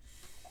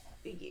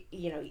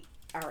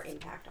 our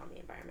impact on the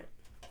environment?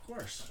 Of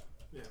course.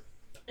 Yeah.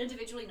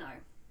 Individually, no.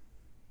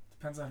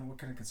 Depends on what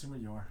kind of consumer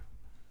you are.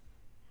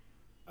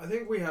 I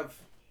think we have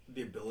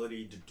the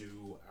ability to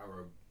do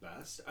our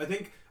best. I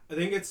think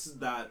it's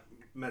that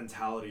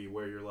mentality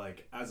where you're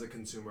like, as a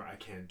consumer, I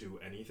can't do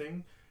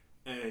anything,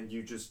 and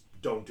you just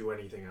don't do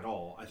anything at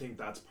all. I think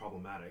that's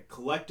problematic.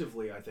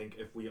 Collectively, I think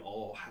if we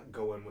all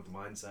go in with the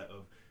mindset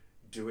of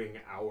doing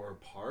our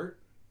part,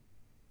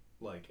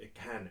 like, it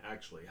can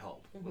actually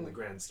help in the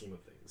grand scheme of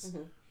things.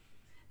 Mm-hmm.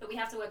 But we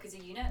have to work as a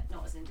unit,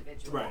 not as an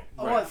individual. Right,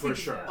 right, for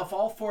sure. If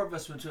all four of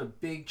us went to a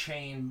big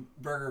chain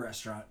burger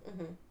restaurant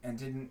and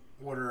didn't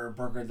order a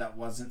burger that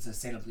wasn't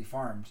sustainably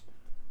farmed,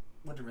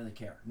 wouldn't really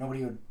care.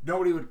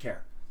 Nobody would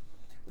care.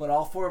 But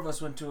all four of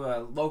us went to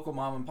a local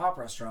mom and pop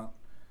restaurant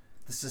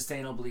that's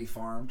sustainably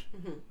farmed,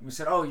 and we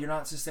said, "Oh, you're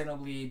not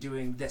sustainably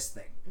doing this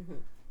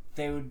thing."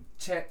 They would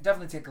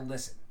definitely take a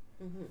listen,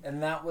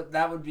 and that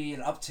would be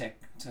an uptick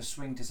to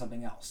swing to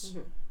something else.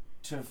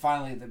 To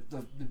finally,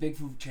 the big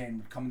food chain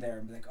would come there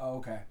and be like, "Oh,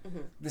 okay,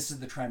 this is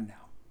the trend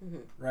now,"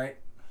 right?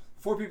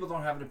 4 people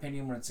don't have an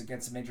opinion when it's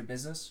against a major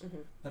business,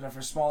 but if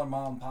a smaller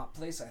mom and pop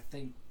place, I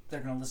think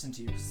they're going to listen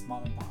to you because it's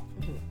mom and pop.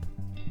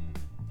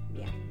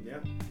 Yeah. Yeah.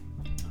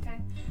 Okay.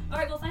 All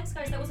right. Well, thanks,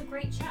 guys. That was a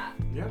great chat.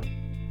 Yeah.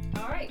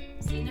 All right.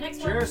 See you in the next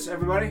one. Cheers,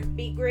 everybody.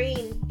 Be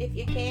green if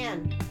you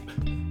can.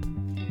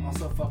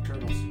 Also, fuck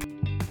turtles.